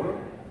 4.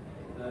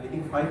 I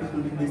think 5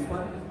 including this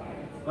one.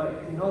 But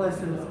in all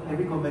essence,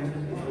 every convention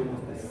is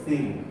almost the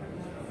same.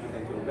 You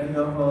have your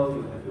vendor hall,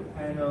 you have your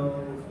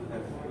panels, you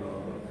have your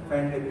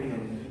fan gathering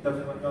and meetups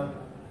and whatnot.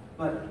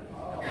 But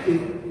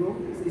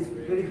it's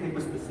very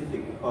hyper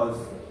specific because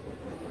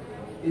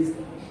it's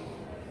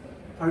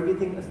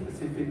targeting a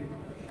specific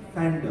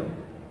fandom.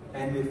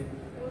 And with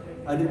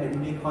other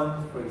anime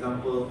cons, for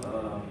example,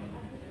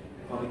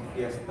 Comic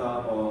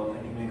Fiesta or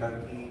Anime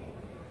Gaki,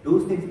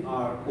 those things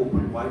are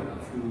open wide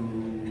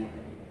to,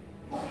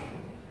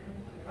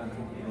 I'm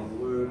thinking of the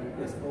word,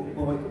 yes, open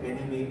wide to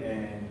anime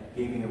and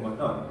gaming and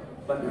whatnot.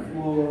 But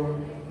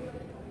for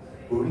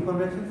brony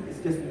conventions,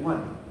 it's just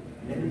one.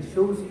 And then it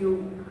shows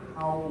you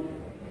how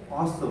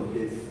awesome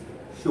this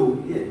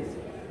show is.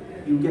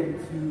 You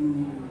get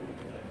to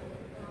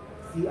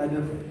see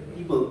other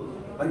people,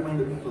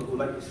 like-minded people who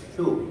like the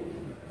show.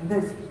 And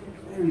that's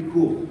very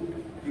cool.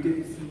 You get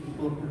to see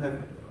people who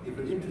have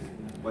different interests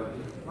in what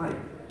you like.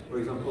 For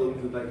example,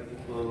 you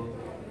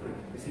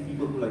see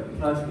people who like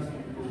plush, you see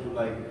people who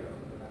like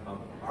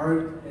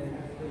art, and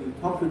you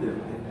talk to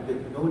them and you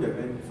get to know them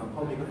and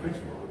somehow make a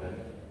friendship with them.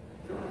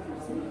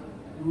 So,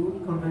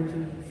 Brony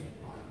convention is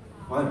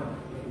fun.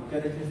 If you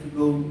get a chance to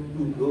go,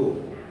 do go.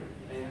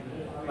 And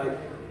like,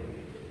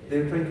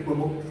 they're trying to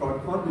promote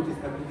ShortCon, which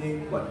is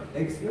happening,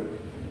 next year?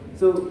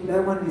 So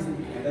that one is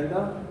in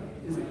Canada,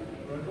 is it?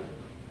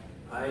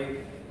 I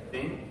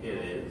think it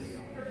is.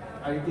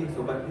 I think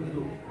so, but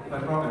if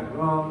I'm wrong, I'm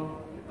wrong.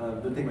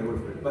 Don't take my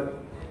word for it.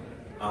 But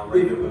I'll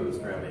read it with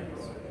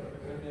Australians.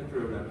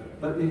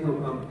 But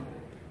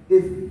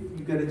if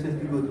you get a chance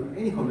to go to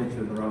any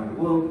convention around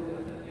the world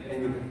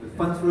and you have the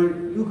funds for it,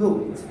 you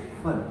go. It's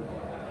fun.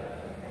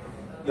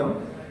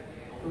 Young?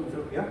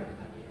 Yeah?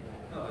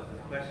 Oh, is this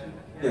a question?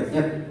 Yes.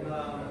 Yep.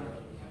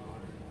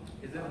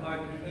 Is it hard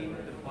to keep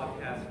the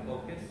podcast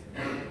focused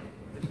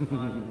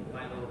on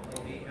My Little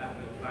Pony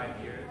after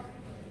 5 years?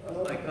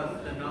 Like,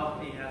 because the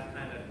novelty has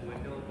kind of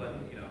dwindled, but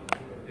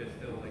there's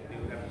still like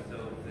new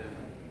episodes and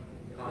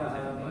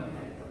content.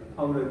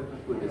 How would I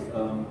put this?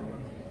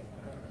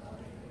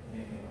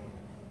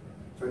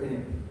 Sorry,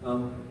 how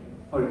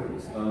would I put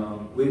this?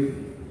 With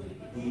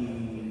the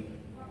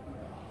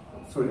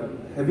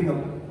having a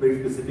very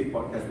specific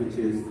podcast, which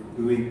is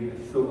doing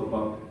a show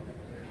about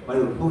My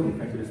Little Pony,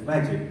 Friendship is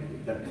Magic.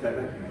 That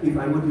if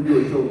I were to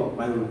do a show about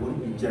My Little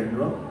Pony in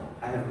general,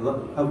 I have a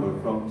lot to cover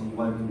from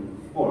G1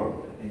 to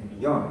 4 and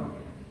beyond.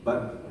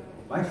 But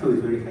my show is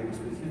very hyper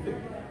specific.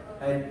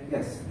 And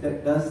yes,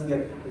 that does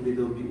get a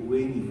little bit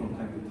wavy from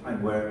time to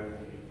time, where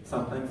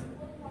sometimes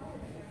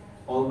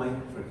all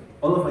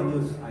of my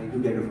news I do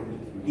gather from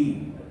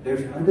EQD.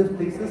 There's other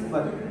places,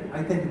 but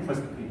I tend to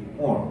trust EQD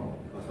more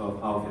because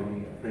of how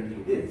family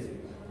friendly it is.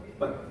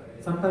 But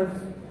sometimes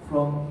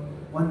from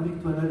one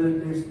week to another,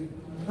 there's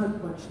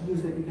not much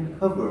news that you can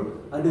cover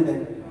other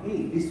than,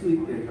 hey, this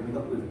week they're coming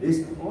up with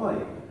this toy.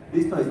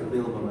 This toy is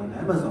available on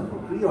Amazon for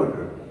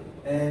pre-order.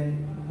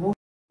 And most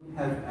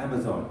have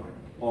Amazon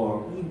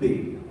or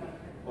eBay,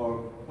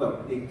 or,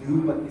 well, they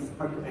do, but it's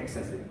hard to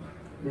access it.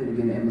 Then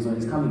again, Amazon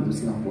is coming to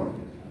Singapore.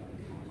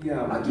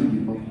 Yeah, Lucky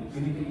people.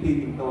 You need to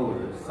pay in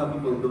dollars. Some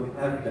people don't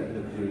have that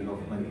luxury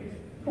of money.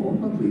 Oh,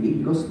 not really,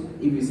 because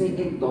if you say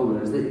 $8,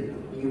 that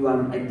you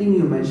are, I think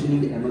you're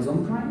mentioning the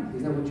Amazon Prime?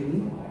 Is that what you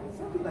mean?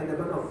 Something like that,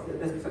 but no,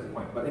 that's beside the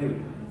point. But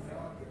anyway,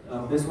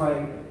 that's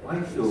why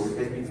my show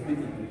has been split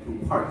into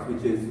 2 parts,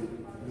 which is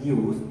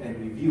news and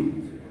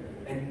reviews.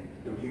 And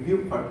the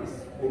review part is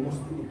almost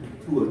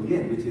 2 at the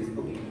end, which is,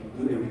 okay,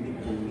 we do everything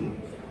for me,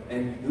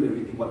 and do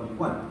everything what we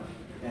want.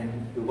 And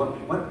the what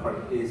we want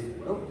part is,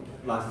 well,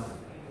 last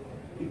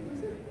week,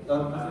 was it?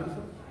 Last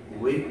episode?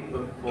 Week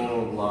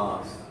before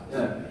last.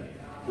 Yeah,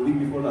 the week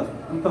before last.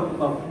 We talked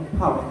about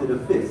Power Into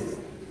the Fist.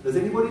 Does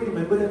anybody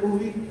remember that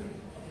movie?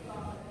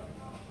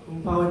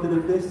 Power Into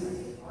the Fist?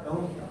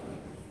 No?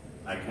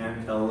 I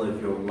can't tell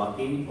if you're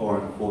lucky or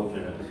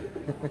unfortunate.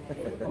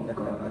 Oh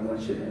god, I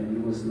watched it and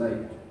it was like,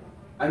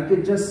 I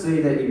could just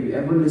say that if you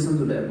ever listen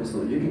to the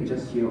episode, you can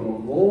just hear a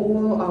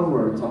whole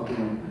hour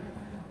talking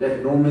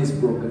that no man's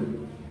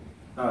broken.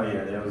 Oh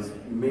yeah, there was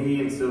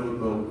me and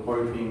Silverbill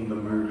quoting the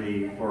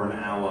movie for an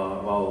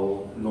hour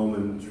while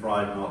Norman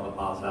tried not to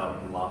pass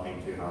out from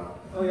laughing too hard.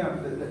 Oh yeah,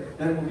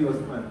 that movie was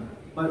fun.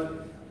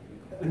 But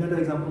another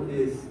example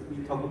is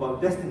we talk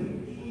about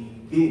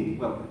Destiny, the game.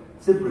 Well,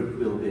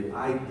 Silverbill did,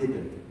 I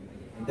didn't.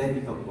 And then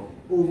we talk about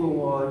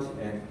Overwatch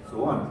and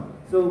so on.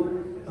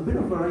 So a bit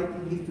of variety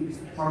needs to be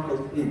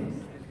sparkled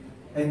in.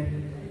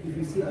 And if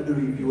you see other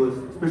reviewers,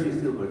 especially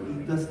Silver,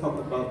 he does talk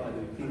about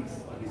other things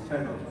on his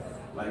channel.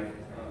 Like,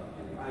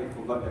 I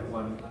forgot that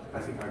one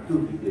classic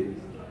cartoon he did.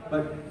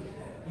 But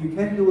you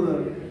can do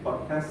a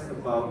podcast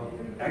about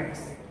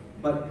X,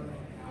 but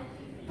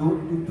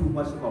don't do too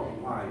much about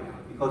why,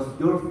 because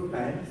your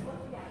fans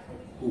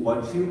who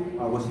watch you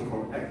are watching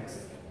for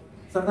X.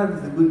 Sometimes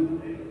it's a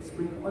good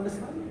spring on the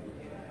side.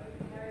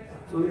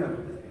 So yeah.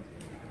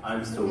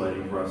 I'm still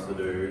waiting for us to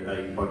do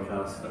a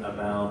podcast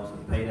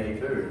about Payday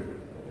 2.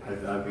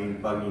 I've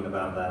been bugging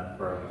about that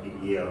for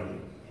a year.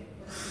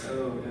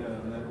 Oh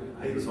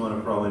yeah. I just want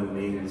to throw in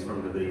memes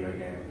from the video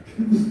game.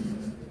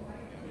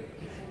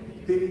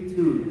 Payday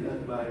 2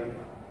 done by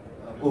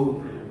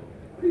old.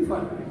 Pretty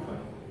fun.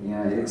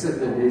 Yeah, except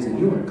that there is a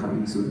new one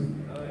coming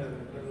soon. Oh yeah,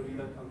 we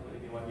don't talk about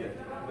anyone yet.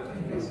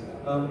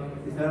 But,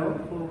 is that all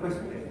for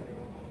questions?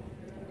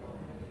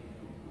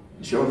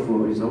 Show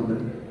floor is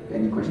open.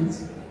 Any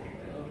questions?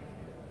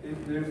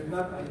 If there's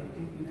not, I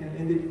think we can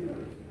end it.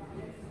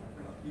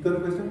 You got a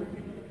question?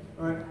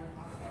 Alright.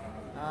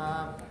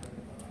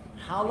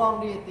 How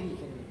long do you think you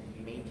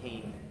can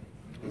maintain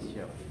this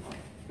show?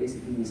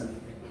 Basically,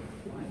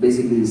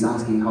 he's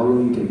asking how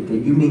long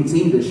can you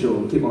maintain the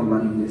show, keep on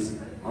running this?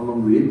 How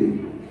long will it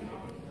be?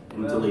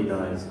 Until he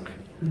dies.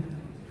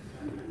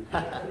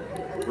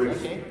 Which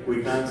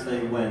we can't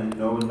say when.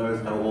 No one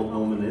knows how old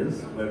Norman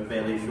is. We're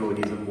fairly sure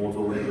he's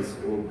immortal and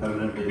will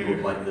permanently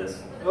look like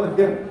this. Oh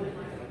yeah.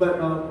 But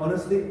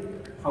honestly,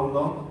 how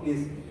long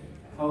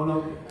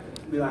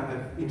will I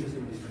have interest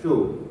in this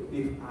show?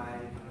 If I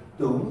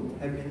don't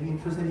have any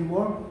interest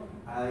anymore,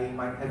 I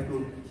might have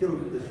to kill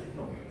the show.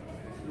 No,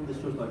 kill the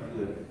show's not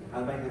good.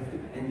 I might have to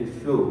end the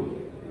show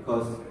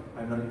because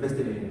I'm not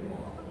invested in it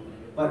anymore.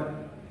 But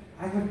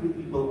I have good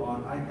people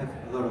on. I have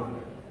a lot of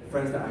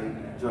friends that I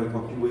enjoy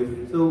talking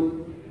with.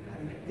 So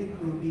I think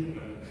we'll be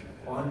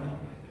on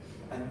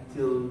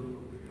until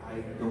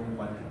I don't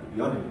want it to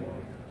be on anymore.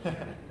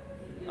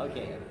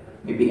 Okay.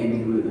 Maybe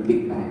ending with a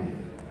big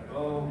bang.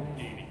 Oh,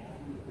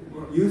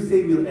 you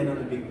say we'll end on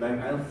a big bang.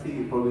 I'll say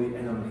you probably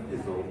end on a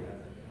fizzle.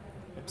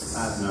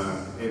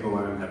 No, people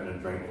won't have a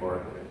drink for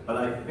it. But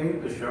I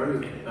think the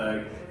show,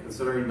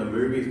 considering the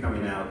movies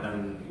coming out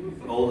and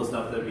all the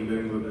stuff they've been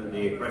doing with the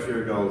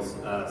Equestria Girls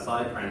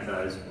side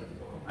franchise,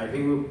 I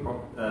think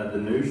the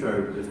new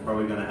show is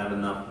probably going to have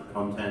enough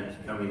content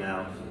coming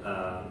out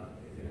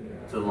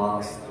to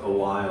last a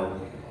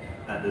while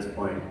at this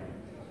point.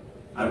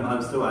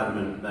 I'm still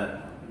adamant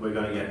that we're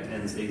going to get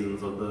 10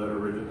 seasons of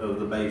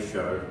the base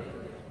show.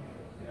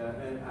 Yeah,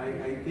 and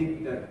I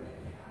think that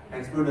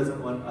Hasbro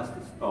doesn't want us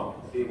to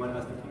stop. They want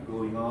us to keep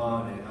going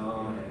on and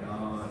on and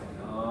on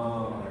and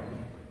on.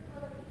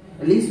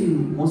 At least the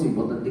most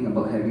important thing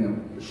about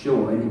having a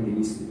show or anything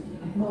is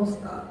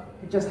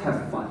just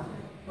have fun.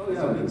 Oh yeah,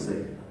 that's what I would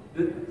say.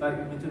 Like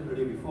you mentioned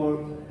earlier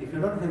before, if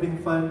you're not having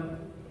fun,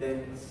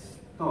 then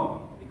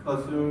stop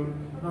because you're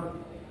not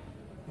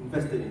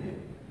invested in it.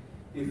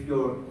 If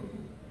you're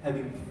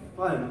having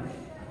fun,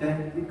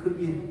 then it could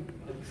be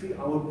a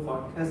 3-hour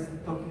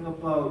podcast talking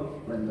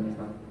about Random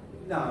stuff.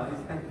 no,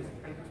 it's kind of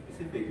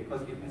specific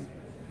because it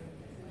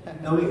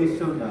is knowing this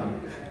show now.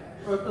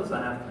 Well, it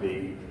doesn't have to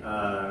be.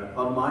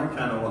 On my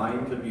channel, I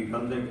interview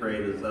content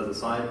creators as a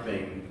side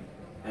thing,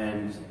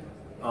 and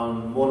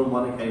on more than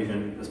one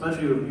occasion,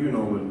 especially with you,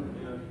 Norman,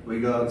 we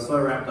got so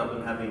wrapped up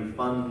in having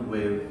fun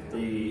with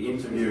the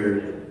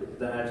interview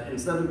that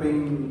instead of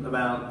being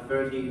about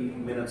 30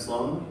 minutes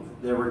long,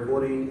 the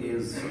recording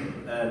is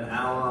an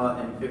hour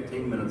and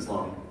 15 minutes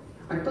long.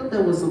 I thought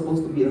that was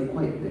supposed to be a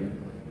quiet thing.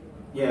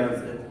 Yeah,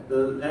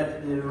 the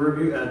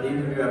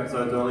interview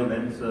episode's only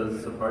meant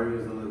to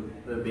supposedly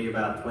be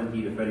about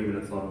 20 to 30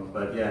 minutes long,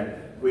 but yeah,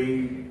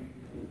 we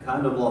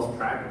kind of lost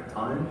track of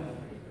time.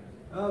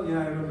 Oh yeah,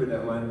 I remember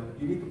that one.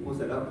 You need to post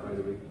that up, by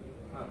the way.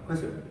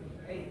 Question.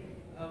 Hey,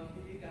 can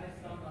you guys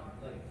sum up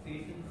like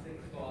season 6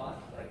 for us,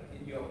 like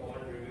in your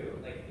own review,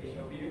 like each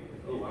of you?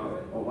 Oh wow.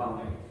 Oh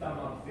wow. Like, sum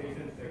up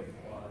season 6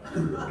 for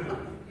us.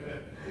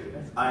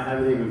 I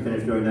haven't even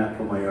finished doing that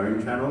for my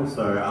own channel,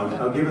 so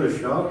I'll give it a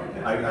shot.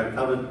 I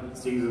covered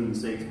season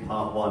 6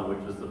 part 1, which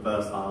was the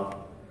first half,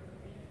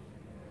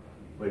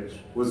 which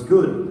was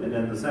good, and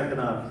then the second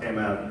half came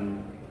out,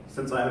 and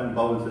since I haven't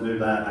bothered to do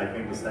that, I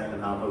think the second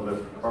half of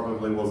it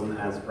probably wasn't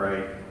as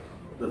great.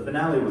 The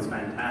finale was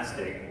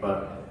fantastic,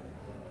 but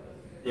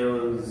it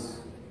was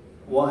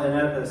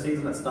a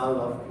season that started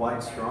off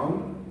quite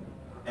strong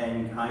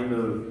and kind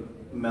of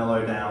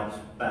mellowed out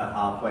about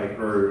halfway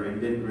through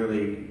and didn't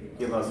really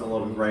give us a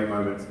lot of great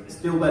moments.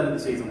 Still better than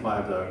season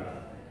 5 though.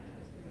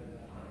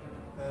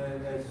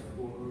 As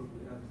for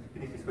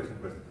finish this question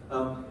first.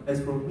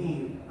 As for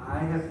me, I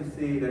have to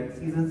say that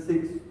season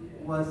 6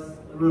 was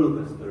a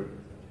roller coaster.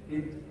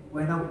 It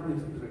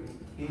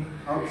came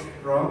out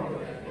strong,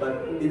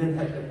 but it didn't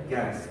have a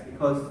gas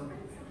because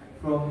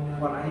from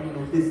what I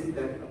noticed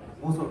that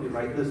most of the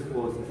writers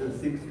for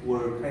season 6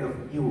 were kind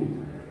of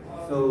new.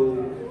 So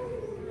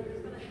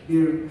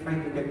they're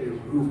trying to get their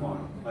groove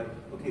on. Like,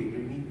 okay, we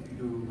need to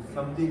do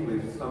something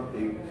with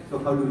something, so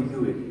how do we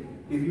do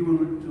it? If you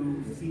were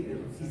to see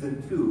in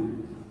season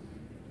 2,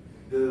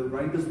 the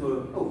writers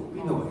were, oh,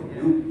 we know what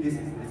to do, this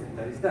and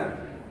that is that.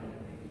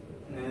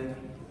 And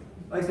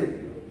like I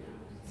said,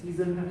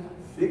 season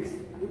 6,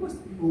 it was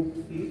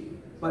okay,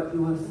 but it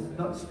was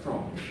not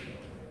strong.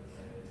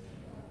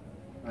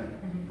 Right.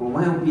 For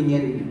my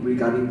opinion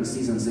regarding the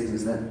season 6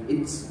 is that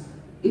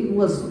it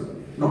was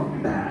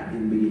not bad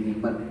in the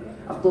beginning, but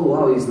after a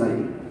while it's like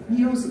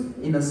feels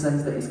in a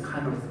sense that it's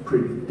kind of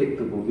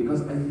predictable,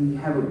 because I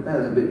have a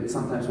bad habit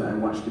sometimes when I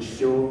watch the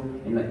show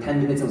in like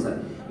 10 minutes I was like,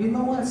 you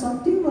know what,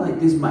 something like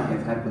this might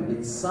have happened.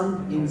 In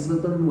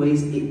certain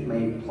ways it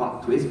may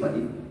plot twist, but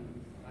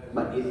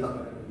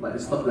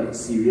it's not like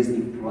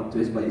seriously plot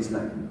twist, but it's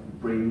like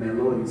brain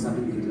mellow and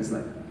something you can just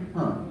like,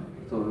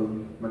 so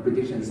my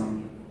prediction is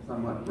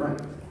somewhat right.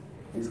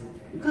 It's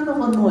kind of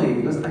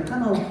annoying because I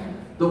kind of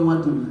don't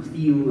want to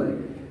feel like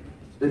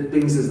the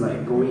things is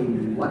like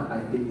going what I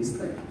think is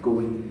like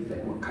going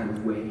that what kind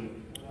of way.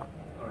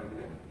 Alright,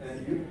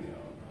 and you?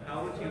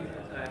 How would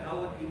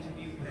each of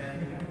you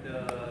end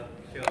the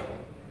show?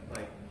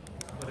 Like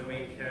for the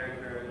main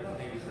characters,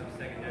 maybe some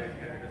secondary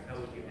characters. How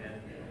would you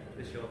end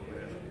the show for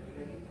them?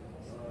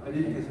 I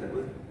didn't catch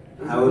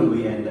that. How would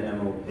we end the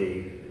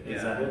MLP?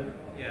 Is that it?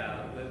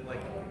 Yeah, but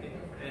like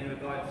in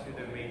regards to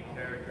the main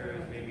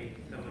characters, maybe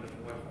some of the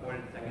more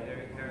important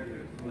secondary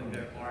characters, like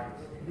their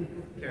arcs.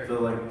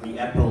 So like the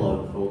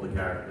epilogue for all the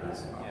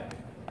characters. Yeah.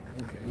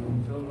 Okay.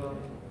 So,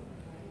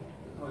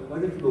 why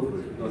don't you go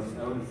first? Because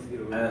I want to see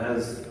your...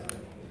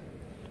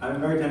 I'm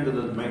very tempted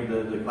to make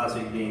the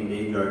classic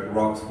D&D joke,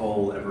 rocks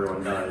fall,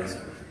 everyone dies.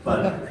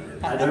 But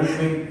I don't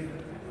think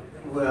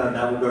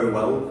that would go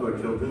well for a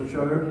children's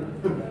show.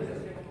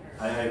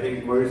 I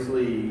think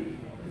mostly,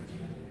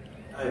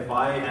 if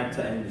I had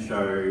to end the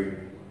show,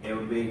 it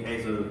would be a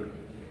case of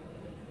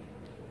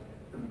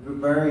it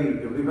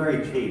would be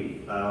very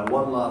cheap.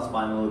 One last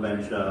final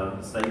adventure,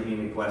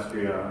 saving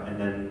Equestria, and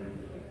then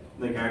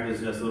the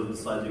characters just sort of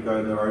decide to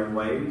go their own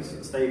ways,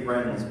 stay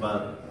friends,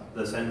 but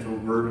the central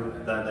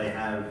group that they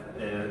have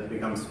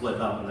becomes split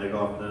up and they go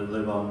off to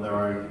live on their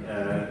own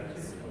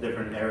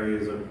different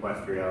areas of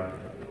Equestria.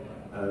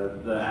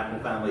 The Apple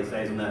family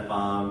stays on their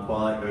farm,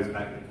 Twilight goes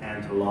back to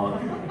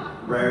Canterlot,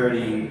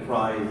 Rarity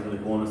cries in the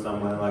corner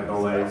somewhere like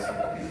always,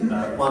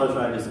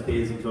 Fluttershy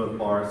disappears into a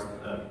forest,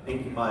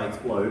 Pinkie Pie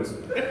explodes,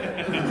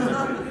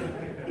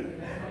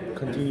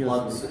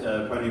 floods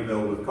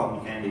Ponyville with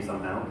cotton candy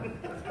somehow.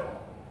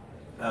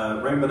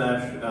 Rainbow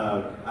Dash,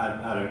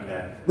 I don't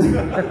care.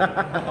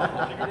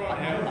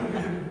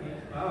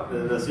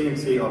 The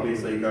CMC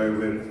obviously go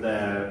with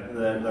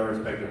their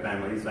respective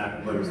families.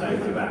 Appleblossom stays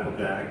with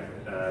Applejack.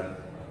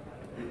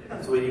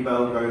 Sweetie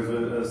Belle goes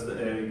with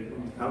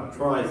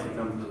tries to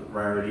come to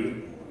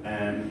Rarity,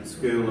 and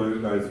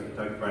Scootaloo goes with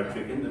Kentucky Fried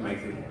Chicken that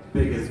makes the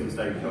biggest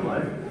mistake of her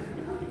life.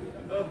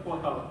 Oh,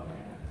 wow.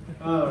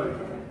 Alright.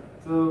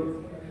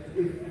 So,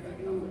 if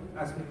you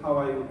ask me how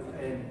I would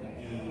end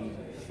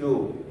the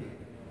show,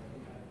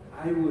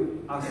 I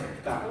would ask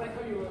that,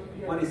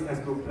 what is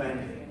Hasbro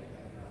planning?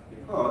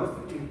 Because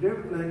if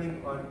they're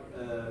planning on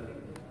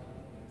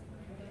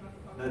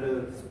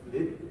another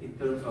split in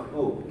terms of,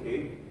 oh,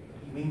 okay,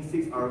 main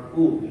 6 are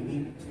full, we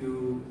need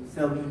to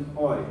sell new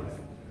toys.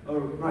 Oh,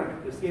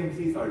 right, the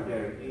CMCs are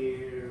there,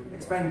 they're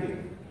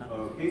expanding.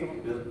 Okay,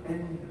 we'll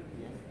end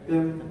the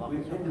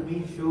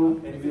main show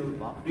and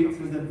we'll create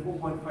season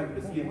 4.5 for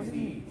the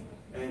CMCs.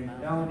 And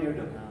now they're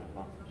the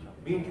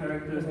main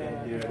characters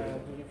and their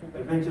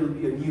adventure will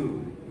be a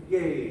new.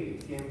 Yay,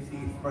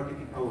 CMC's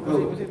marketing how it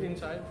goes. Was it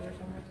inside there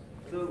somewhere?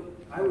 So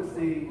I would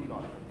say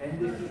end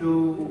the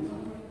show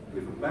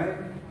with a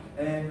bang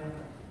and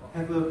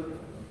have a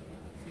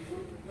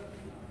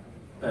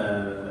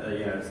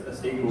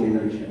sequel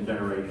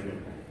generation.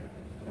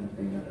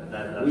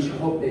 We should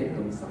hope they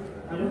don't suffer.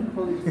 I wouldn't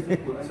call it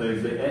sequel. So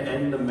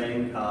end the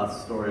main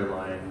cast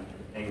storyline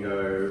and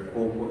go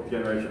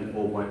generation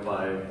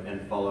 4.5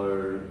 and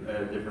follow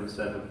a different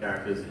set of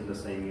characters in the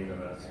same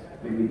universe.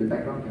 Maybe the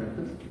background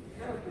characters?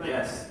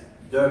 Yes,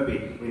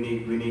 Derpy. We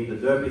need the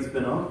Derpy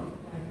spin-off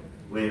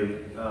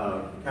with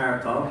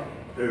Carrot Top,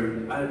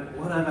 who,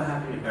 whatever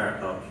happened to Carrot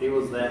Top? She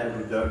was there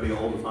with Derpy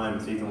all the time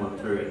in season 1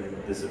 2 and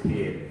then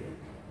disappeared.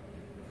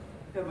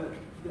 Yeah,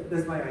 but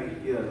that's my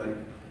idea. Like,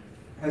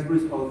 Hasbro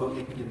is all about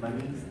making the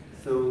money,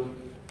 so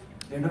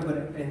they're not going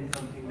to end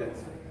something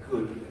that's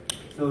good.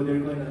 So they're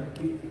going to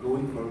keep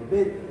going for a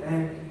bit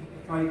and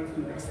try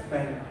to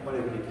expand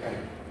whatever they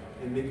can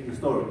and make new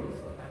stories.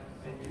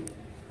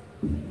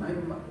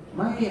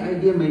 My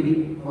idea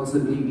maybe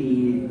possibly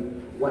be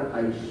what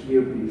I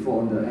hear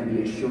before on the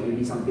MBS show,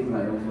 maybe something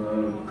like of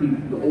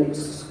the old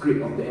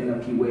script of the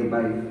NLP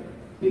whereby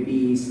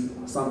maybe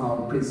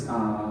somehow Princess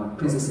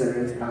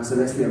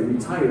Celestia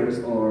retires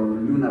or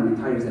Luna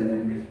retires and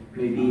then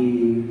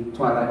maybe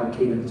Twilight or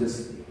Kaden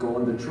just go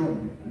on the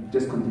throne,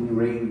 just continue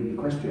reigning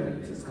Equestria.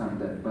 It's kind of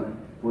that. But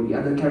for the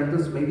other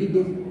characters, maybe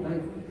they,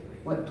 like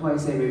what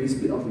Twilight say, maybe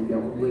split off in their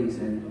own ways,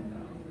 and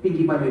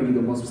Pinkie Pie may be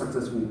the most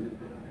successful,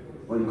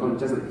 or you call it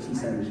just like he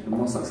said, the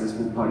most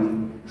successful party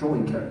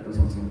throwing characters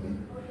or something.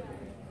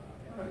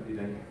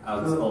 I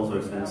would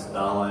also send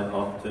Starlight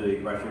off to the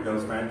Equestria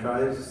Girls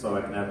franchise so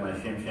I can have my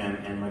Shim Sham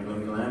and my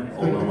Gloom Glam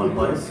all in one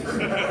place.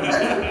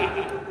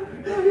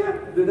 Yeah,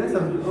 that's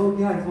something. Oh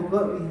yeah, I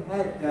forgot we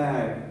had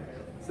that.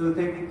 So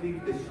technically,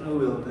 the show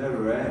will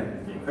never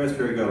end.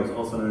 Equestria girls,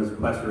 also known as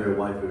Equestria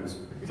waifus.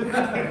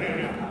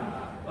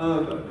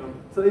 Oh, God, no.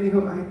 So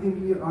anyhow, I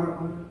think we are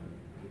on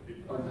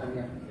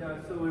time. Yeah,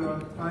 so we're on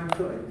time.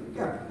 So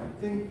yeah,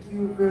 thank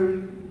you very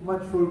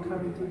much for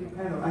coming to the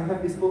panel. I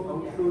have this whole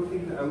outro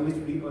thing that I always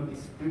read on the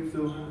script,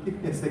 so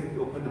give me a second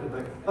to open it.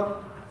 Like,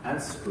 oh.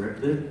 That's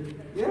scripted?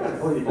 Yes.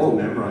 Oh, you just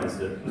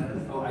memorized it.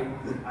 Oh,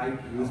 I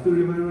used to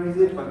memorize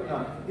it, but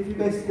if you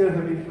guys still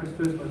have any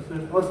questions,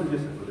 concerns, or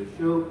suggestions for the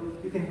show,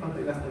 you can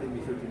contact us at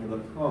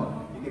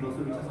mbshow.com. You can also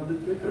reach us on the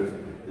Twitter.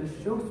 The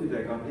show's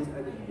Twitter account is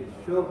at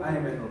MBS Show. I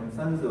am at Norman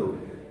Sanzo.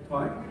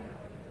 Twine?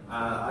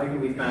 I can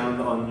be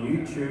found on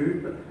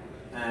YouTube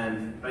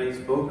and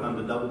Facebook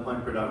under Double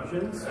Pint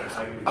Productions.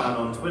 I can be found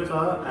on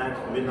Twitter at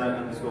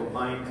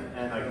midnight_pint,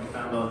 and I can be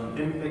found on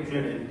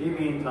FilmFiction and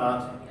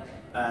DeviantArt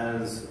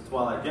as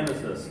Twilight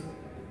Genesis.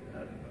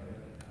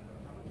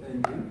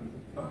 And you?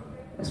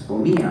 As for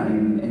me,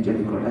 I'm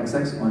Angelico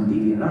XX on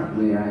DeviantArt,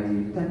 where I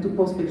tend to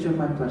post pictures of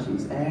my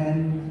plushies.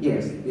 And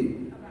yes,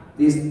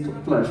 this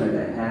plush that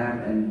I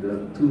have, and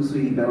the two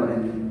Sweetie Belle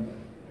and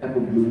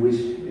Apple Blue,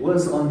 which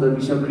was on the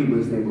Michelle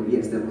Krieber's table.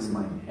 Yes, that was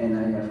mine. And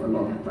I have a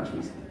lot of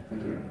plushies.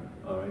 Thank you.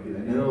 Alrighty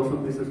then. And also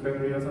please subscribe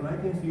to us on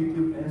iTunes,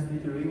 YouTube, and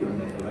Stitcher Radio,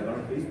 and also like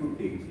our Facebook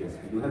page. Yes,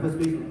 we do have a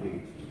Facebook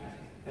page.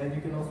 And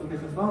you can also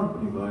catch us on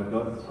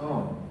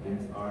ponyvibe.com.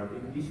 Links are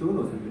in the show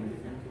notes. You can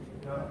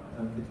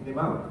catch them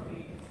out.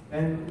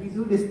 And we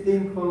do this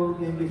thing called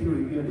the MBS Show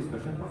Review and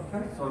Discussion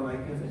Podcast on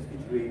iTunes and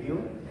Stitch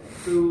Radio.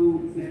 So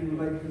if you would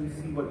like to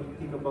see what you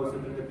think about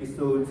certain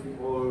episodes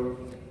or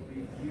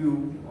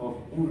review of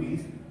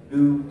movies,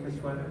 do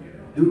subscribe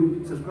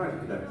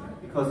to that.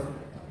 Because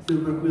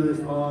Silver Quill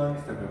is on,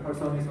 Stephen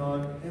Harson is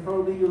on, and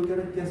probably you'll get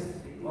a guest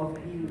of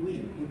the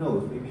week. Who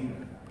knows? Maybe.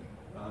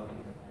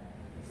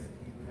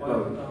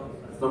 Well,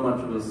 it's not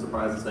much of a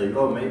surprise to say,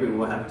 oh, maybe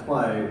we'll have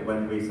Twi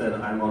when we said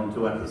I'm on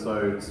 2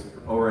 episodes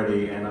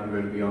already and I'm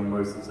going to be on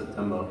most of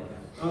September.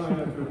 Oh,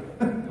 yeah, true.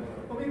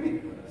 Or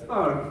maybe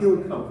Star,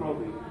 he'll come,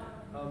 probably.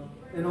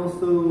 And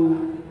also,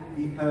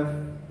 we have,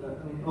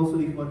 also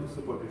if you want to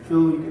support the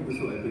show, you can do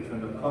so at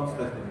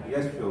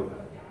patreon.com/MBS Show.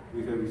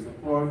 With every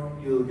support,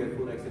 you'll get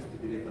full access to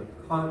deleted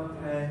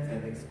content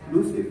and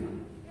exclusive,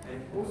 and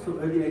also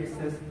early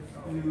access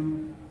to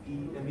the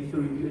MBS Show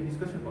Review and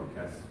Discussion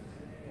Podcast.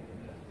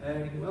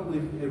 And well,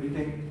 with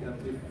everything,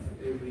 with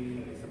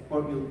every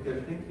support, you'll get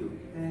a thank you.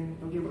 And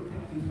talking about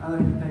thank you, I'd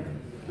like to thank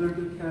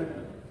Turtle Cat,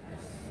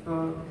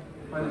 Star,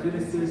 Final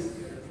Genesis,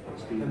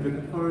 Hendrik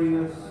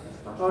Notorious,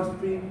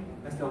 Starstream,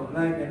 Estelle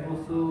Black, and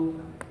also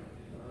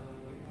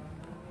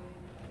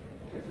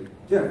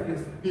Jeff.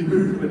 Yes, You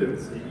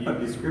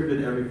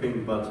scripted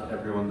everything but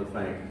everyone to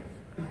thank.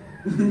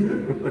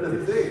 what does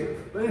it say?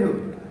 But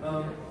anyway,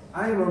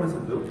 I am Roman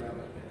Sanzo.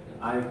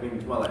 I've been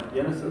Twilight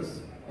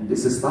Genesis. And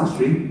this is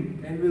Starstream.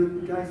 And we'll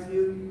guys see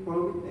you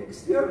probably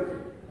next year.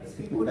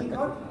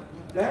 SEAPonyCon.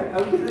 Then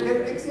I'll be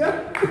again next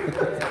year.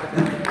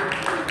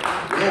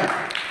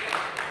 Yeah.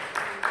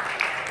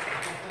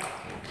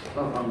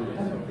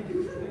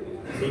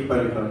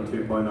 SEAPonyCon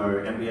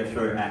 2.0, MBS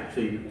Show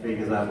actually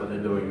figures out what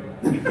they're doing.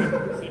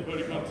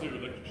 SEAPonyCon 2,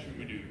 like, should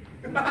we do?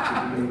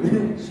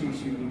 Shoot,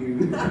 shoot,